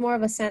think it's more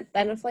of a scent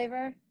than a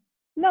flavor.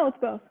 No, it's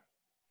both.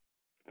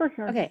 For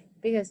sure. Okay,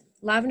 because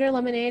lavender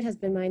lemonade has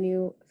been my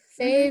new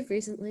fave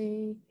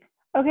recently.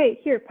 Okay,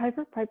 here,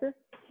 Piper,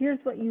 here's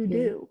what you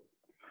do.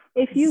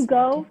 If you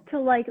go to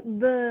like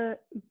the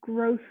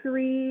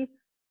grocery,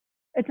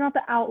 it's not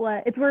the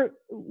outlet, it's where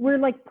we're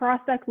like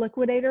Prospect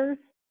Liquidators.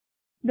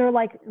 They're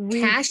like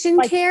cash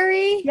and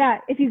carry? Yeah,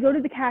 if you go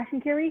to the cash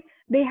and carry,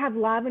 they have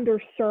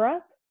lavender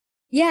syrup.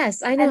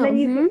 Yes, I know. And then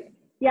you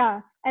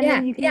can,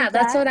 then you can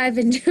that's what I've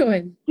been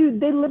doing.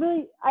 Dude, they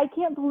literally, I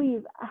can't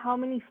believe how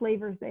many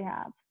flavors they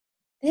have.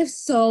 They have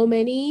so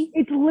many.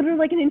 It's literally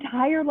like an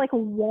entire like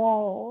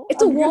wall.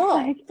 It's a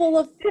wall full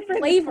of different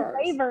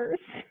flavors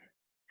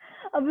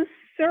of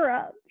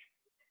syrup.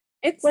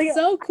 It's like,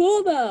 so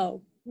cool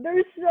though.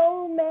 There's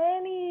so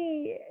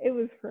many. It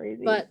was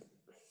crazy. But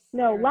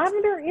no,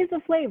 lavender is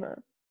a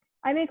flavor.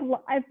 I've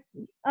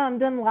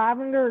done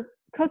lavender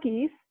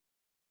cookies.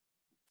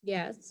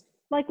 Yes.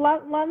 Like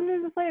lavender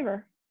is a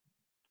flavor.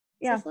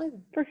 It's a flavor.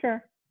 For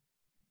sure.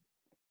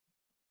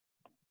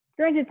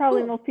 Granted,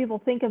 probably most people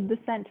think of the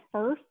scent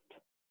first.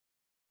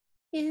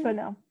 Yeah. But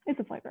no, it's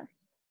a flavor.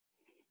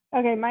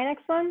 Okay, my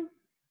next one.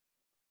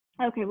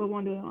 Okay, what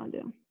one do I want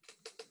to do?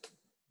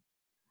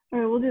 All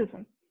right, we'll do this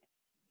one.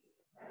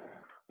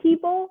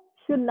 People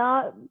should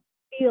not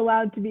be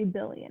allowed to be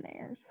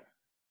billionaires.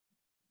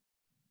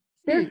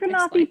 There should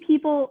not be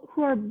people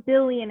who are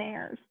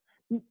billionaires.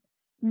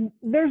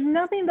 There's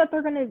nothing that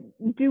they're going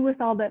to do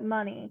with all that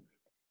money.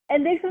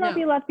 And they should not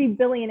be allowed to be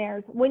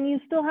billionaires when you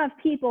still have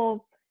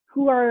people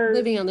who are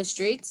living on the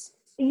streets.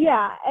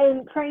 Yeah,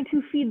 and trying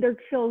to feed their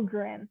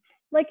children.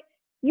 Like,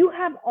 you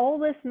have all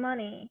this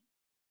money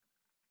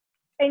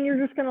and you're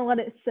just going to let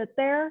it sit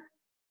there?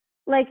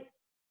 Like,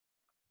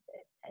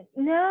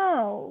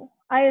 no.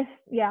 I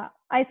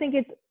think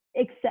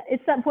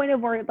it's that point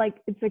of where like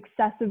it's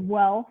excessive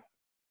wealth.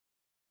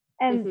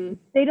 And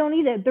they don't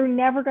need it. They're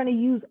never going to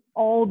use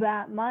all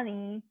that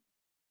money.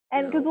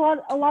 And because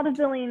a lot of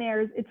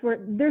billionaires, it's where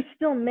they're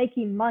still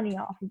making money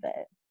off of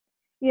it.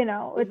 You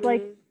know, it's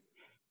like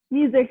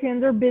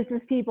musicians or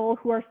business people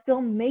who are still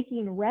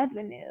making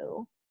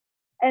revenue.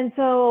 And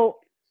so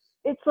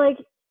it's like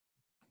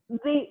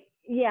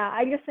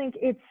I just think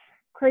it's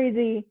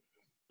crazy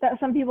that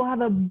some people have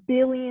 $1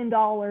 billion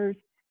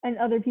and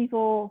other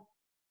people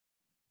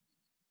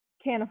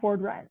can't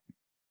afford rent.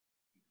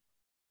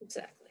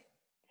 Exactly.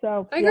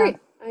 So I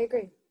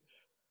agree.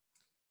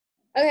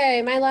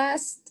 Okay, my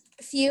last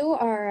few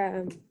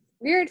are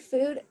weird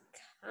food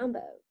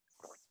combos.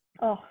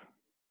 Oh.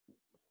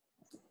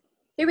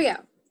 Here we go.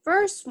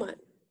 First one.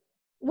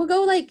 We'll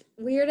go like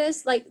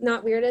weirdest, like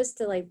not weirdest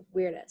to like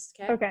weirdest,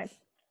 okay? Okay.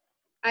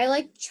 I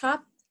like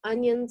chopped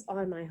onions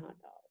on my hot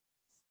dog.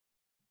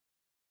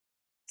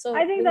 So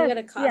I think when you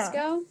go to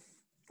Costco,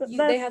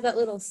 they have that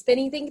little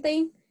spinny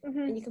thing,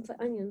 and you can put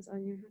onions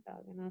on your hot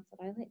dog, and that's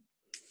what I like.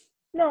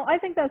 No, I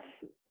think that's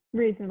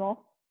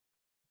reasonable.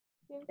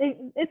 Yeah.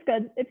 It's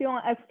good if you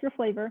want extra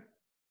flavor.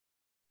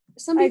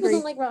 Some people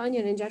don't like raw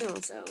onion in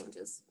general, so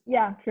just...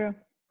 Yeah, true.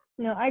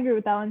 No, I agree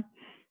with that one.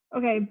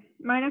 Okay,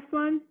 my next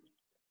one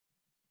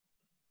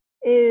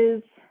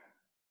is...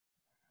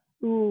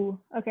 Ooh,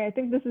 okay, I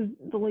think this is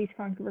the least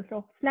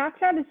controversial.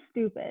 Snapchat is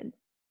stupid.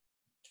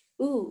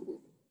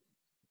 Ooh.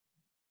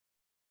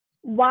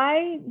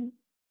 Why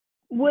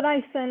would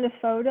I send a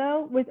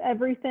photo with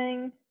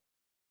everything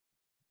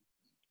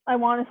I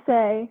want to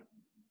say?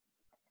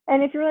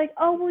 And if you're like,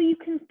 oh, well, you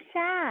can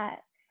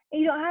chat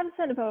and you don't have to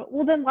send a photo,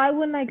 well, then why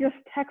wouldn't I just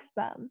text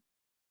them?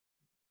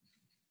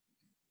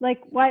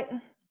 Like, why?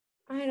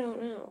 I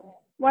don't know.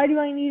 Why do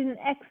I need an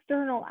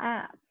external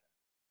app?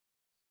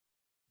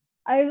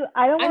 I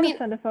don't want to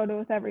send a photo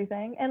with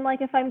everything. And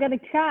like, if I'm going to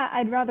chat,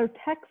 I'd rather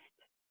text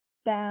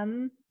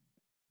them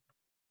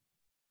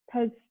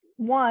because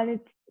one,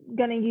 it's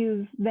going to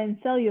use then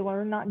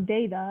cellular, not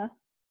data.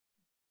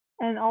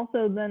 And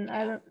also then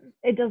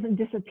it doesn't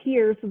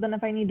disappear. So then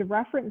if I need to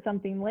reference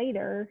something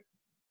later,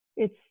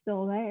 it's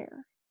still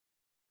there.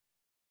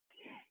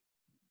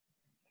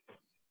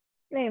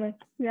 Anyway,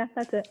 yeah,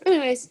 that's it.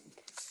 Anyways,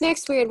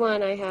 next weird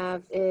one I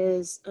have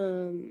is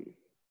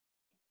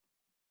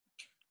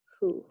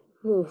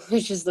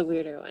which is the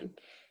weirder one.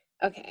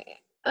 Okay.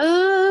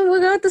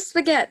 We'll go with the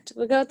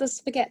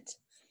spaghetti.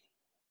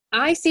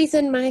 I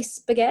season my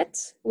spaghetti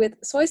with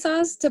soy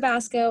sauce,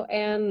 Tabasco,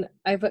 and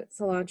I put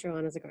cilantro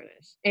on as a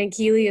garnish. And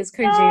Keely is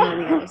cringing on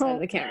the other side of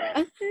the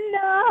camera.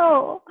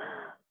 No.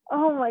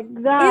 Oh my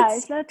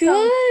gosh. It's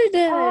good.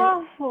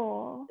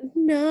 Awful.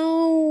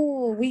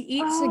 No. We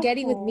eat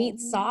spaghetti with meat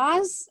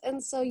sauce,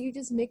 and so you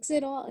just mix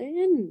it all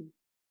in.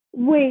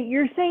 Wait,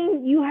 you're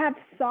saying you have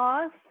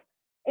sauce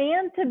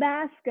and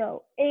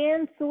Tabasco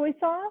and soy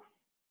sauce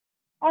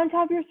on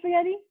top of your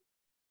spaghetti?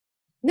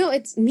 No,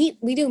 it's meat.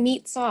 We do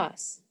meat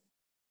sauce.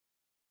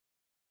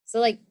 So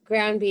like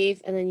ground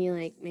beef, and then you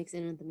like mix it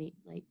in with the meat,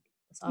 like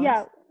sauce.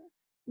 Yeah,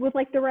 with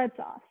like the red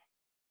sauce.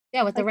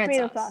 Yeah, with the red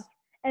sauce.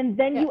 And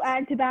then you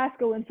add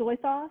Tabasco and soy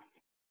sauce?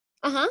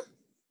 Uh-huh.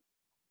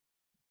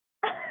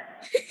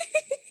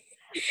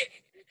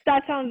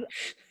 That sounds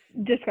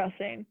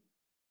Disgusting.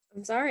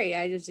 I'm sorry,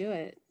 I just do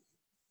it.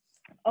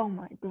 Oh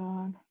my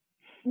god.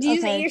 Do you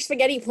just eat your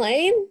spaghetti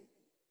plain?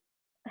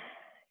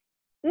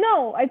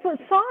 No, I put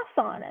sauce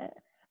on it.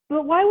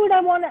 But why would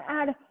I want to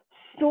add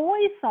soy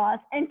sauce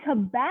and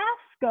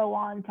Tabasco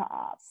on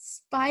top?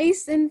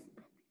 Spice and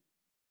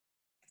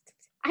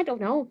I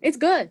don't know. It's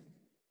good.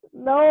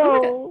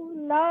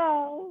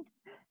 No.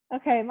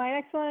 Okay, my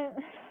next one.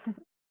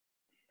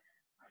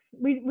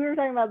 we were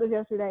talking about this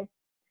yesterday.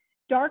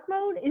 Dark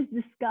mode is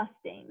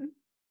disgusting.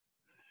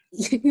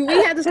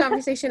 We had this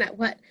conversation at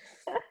what?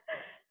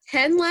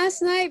 10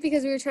 last night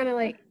because we were trying to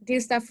like do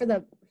stuff for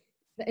the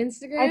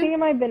Instagram. I think it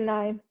might have been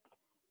 9.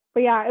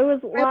 But yeah, it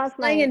was last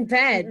night. Laying in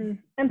bed.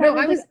 And no,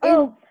 I was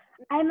like,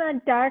 I'm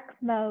on dark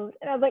mode.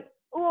 And I was like,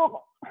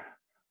 oh,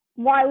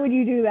 why would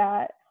you do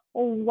that?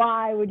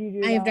 Why would you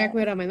do that? I have dark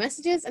mode on my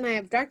messages and I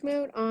have dark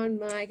mode on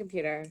my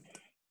computer.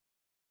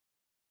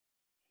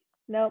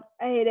 Nope,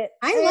 I hate it.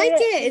 I like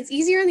it. It's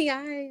easier on the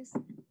eyes.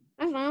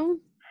 I don't know.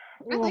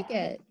 I like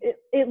it.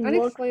 It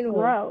looks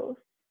gross.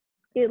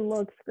 It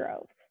looks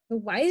gross.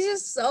 Why is it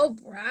so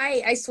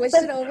bright? I switched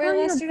it over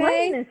yesterday. Turn your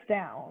brightness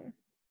down.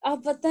 Oh,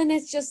 but then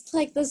it's just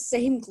like the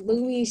same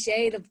gloomy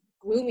shade of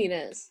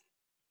gloominess.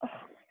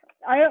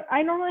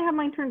 I normally have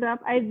mine turned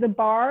up. I have the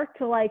bar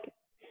to like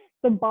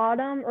the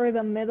bottom or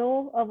the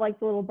middle of like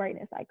the little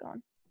brightness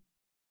icon.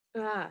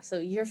 Ah, so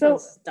your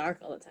phone's dark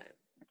all the time.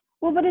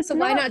 Well, but it's so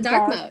why not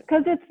dark mode?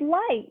 Because it's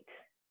light.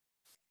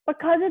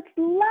 Because it's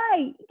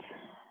light.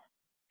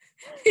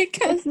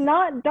 Because it's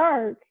not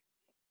dark.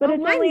 But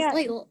it's only at,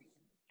 light.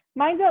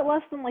 Mine's at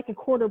less than like a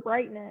quarter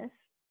brightness.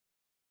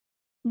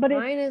 But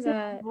mine it's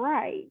still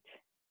bright.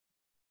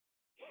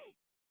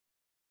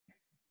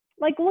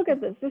 Like, look at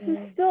this. This is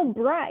still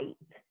bright.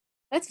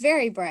 That's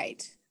very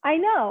bright. I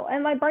know.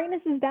 And my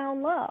brightness is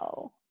down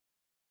low.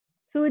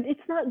 So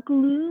it's not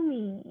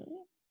gloomy.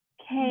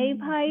 Okay,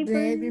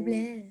 Piper? Blah, blah,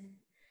 blah.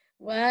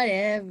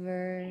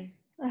 Whatever.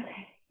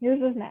 Okay. Yours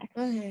is next.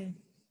 Okay.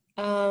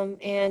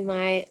 And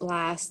my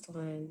last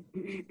one.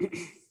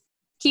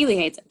 Keely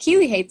hates it.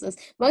 Keely hates this.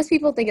 Most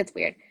people think it's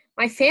weird.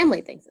 My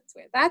family thinks it's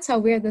weird. That's how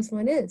weird this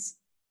one is.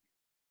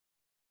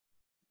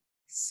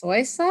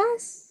 Soy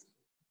sauce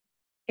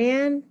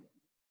and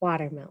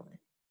watermelon.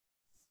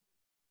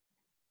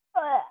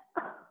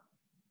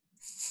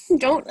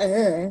 Don't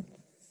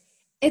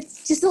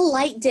It's just a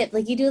light dip.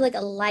 Like you do like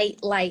a light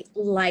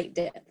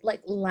dip.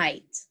 Like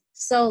light.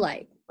 So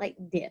light. Like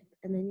dip.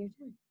 And then you're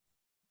done.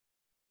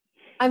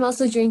 I'm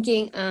also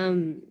drinking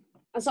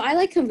so I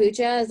like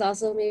kombucha is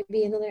also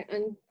maybe another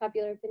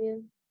unpopular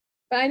opinion.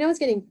 But I know it's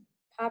getting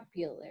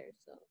popular,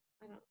 so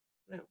I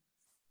don't know.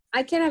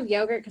 I can't have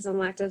yogurt because I'm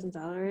lactose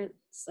intolerant,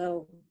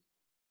 so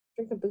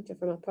I drink kombucha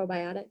for my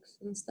probiotics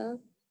and stuff.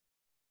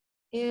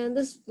 And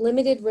this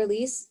limited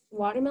release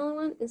watermelon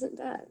one isn't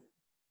bad.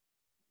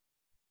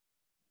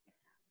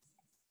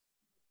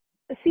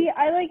 See,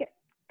 I like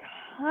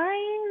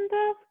kind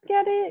of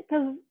get it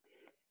because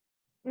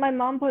my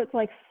mom puts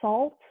like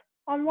salt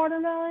on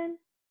watermelon.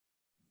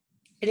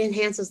 It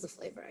enhances the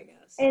flavor, I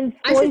guess. And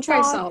I should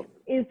try salt.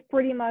 Is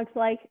pretty much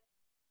like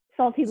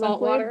salty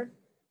salt liquid. Water.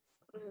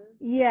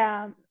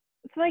 Yeah,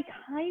 so I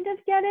kind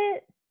of get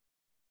it,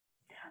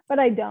 but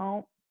I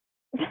don't.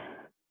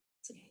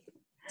 It's okay.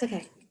 It's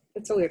okay.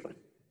 It's a weird one.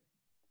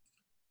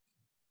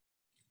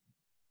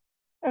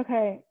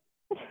 Okay.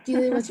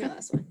 Julie, what's your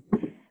last one?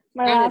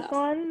 My last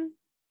one.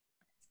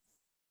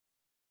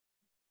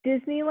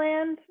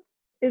 Disneyland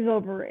is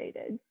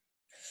overrated.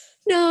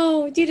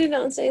 No, you did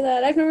not say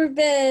that. I've never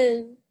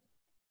been.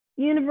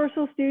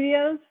 Universal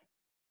Studios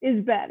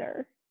is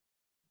better.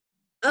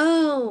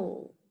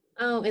 Oh,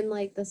 in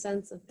like the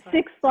sense of park.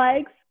 Six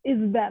Flags is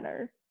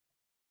better.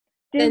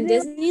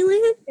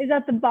 Disneyland is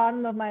at the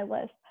bottom of my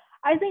list.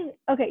 I think,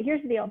 okay,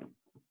 here's the deal.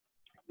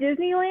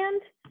 Disneyland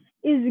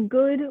is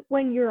good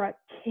when you're a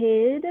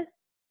kid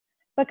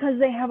because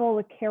they have all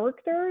the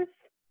characters.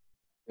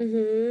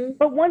 Mm-hmm.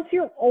 But once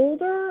you're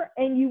older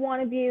and you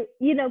want to be,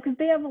 because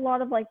they have a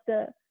lot of like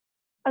the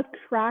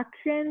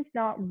attractions,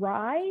 not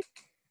rides.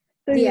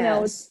 So,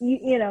 yes.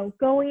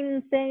 Going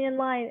and staying in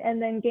line and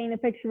then getting a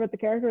picture with the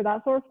character,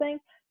 that sort of thing.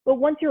 But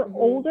once you're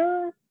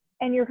older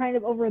and you're kind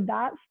of over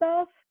that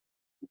stuff,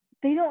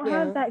 they don't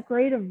have that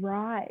great of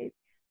rides.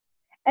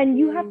 And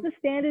you have to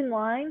stand in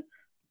line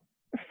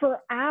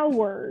for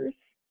hours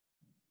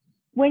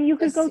when you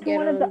could go to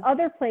one of the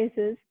other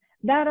places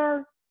that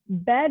are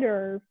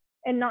better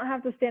and not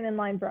have to stand in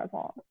line for as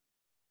long.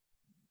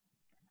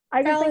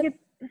 I think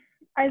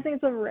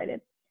it's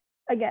overrated.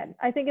 Again,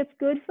 I think it's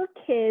good for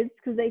kids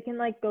because they can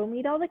like go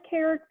meet all the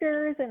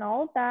characters and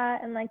all of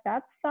that, and like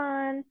that's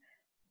fun.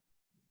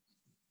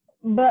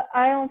 But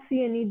I don't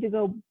see a need to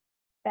go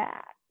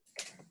back.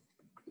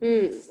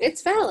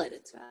 It's valid.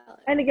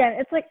 And again,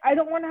 it's like I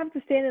don't want to have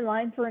to stand in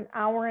line for an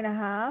hour and a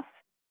half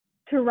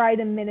to ride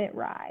a minute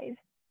ride.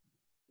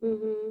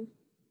 Mm-hmm.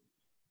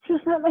 It's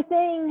just not my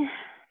thing.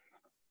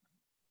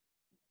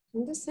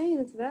 I'm just saying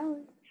it's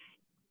valid.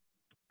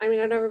 I mean,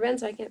 I've never been,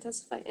 so I can't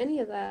testify any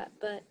of that,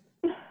 but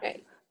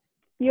right.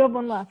 You have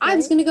one left, I'm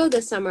just going to go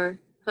this summer.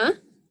 Huh?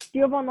 Do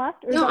you have one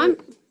left? Or No,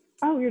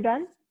 Oh, you're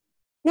done?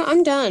 no,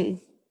 I'm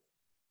done.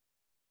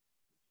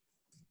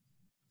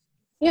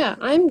 Yeah,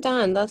 I'm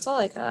done. That's all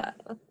I got.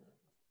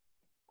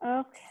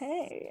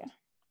 Okay.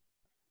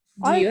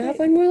 Do you have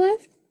Honestly, one more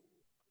left?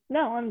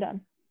 no, I'm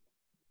done.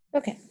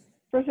 Okay.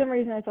 For some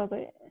reason, I thought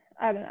that,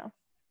 I don't know.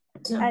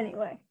 No.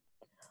 Anyway.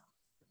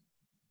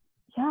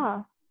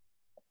 Yeah.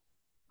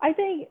 I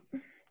think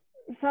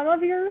some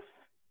of yours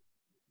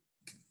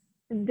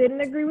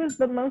didn't agree with,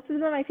 but most of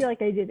them I feel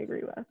like I did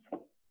agree with.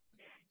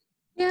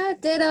 Yeah,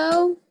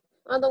 ditto.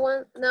 Other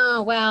one?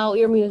 No, well,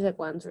 your music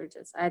ones were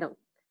just, I don't.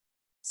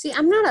 See,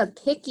 I'm not a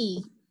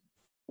picky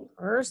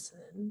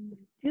person.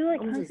 Do you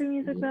like I'm country just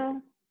music weird.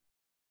 though?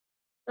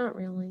 Not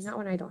really. Not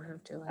when I don't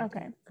have to like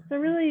Okay. it. So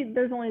really,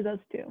 there's only those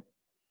two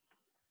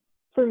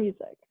for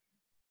music.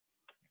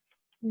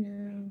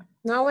 Yeah.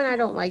 Not when I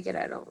don't like it,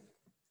 I don't.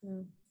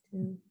 Yeah.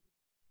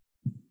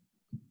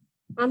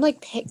 I'm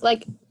like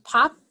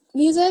pop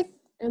music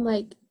and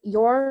like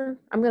I'm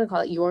gonna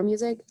call it your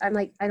music. I'm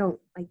like I don't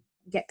like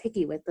get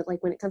picky with, but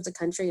like when it comes to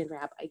country and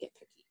rap, I get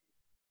picky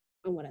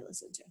on what I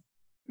listen to.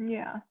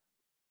 Yeah.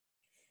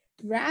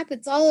 Rap,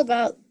 it's all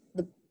about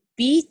the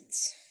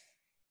beat,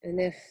 and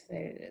if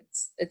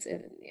it's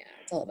yeah,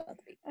 it's all about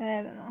the beat.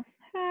 I don't know.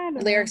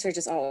 The lyrics are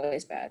just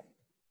always bad.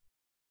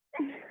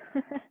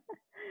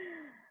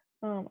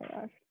 Oh my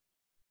gosh.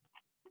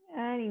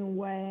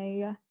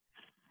 Anyway,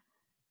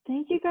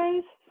 thank you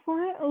guys for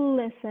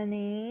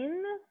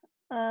listening.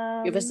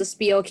 Give us the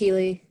spiel,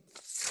 Keely.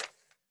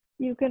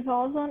 You can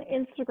follow us on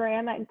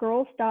Instagram at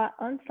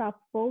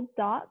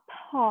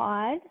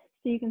girls.unstoppable.pod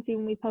so you can see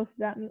when we post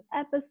out new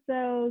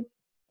episodes,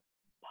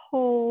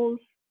 polls,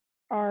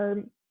 our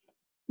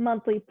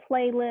monthly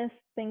playlist,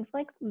 things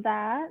like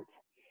that.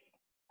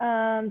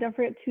 Don't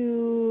forget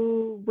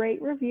to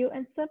rate, review,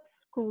 and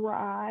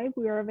subscribe.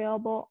 We are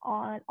available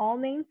on all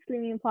main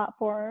streaming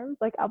platforms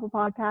like Apple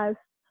Podcasts,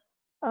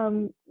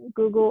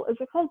 Google. Is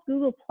it called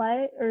Google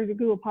Play or is it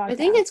Google Podcast? I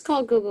think it's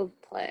called Google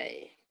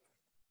Play.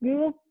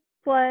 Google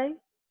Play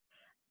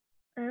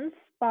and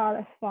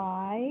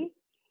Spotify.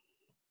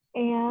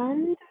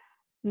 And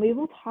we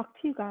will talk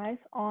to you guys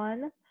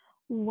on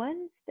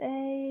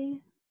Wednesday.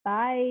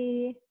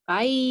 Bye.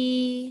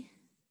 Bye.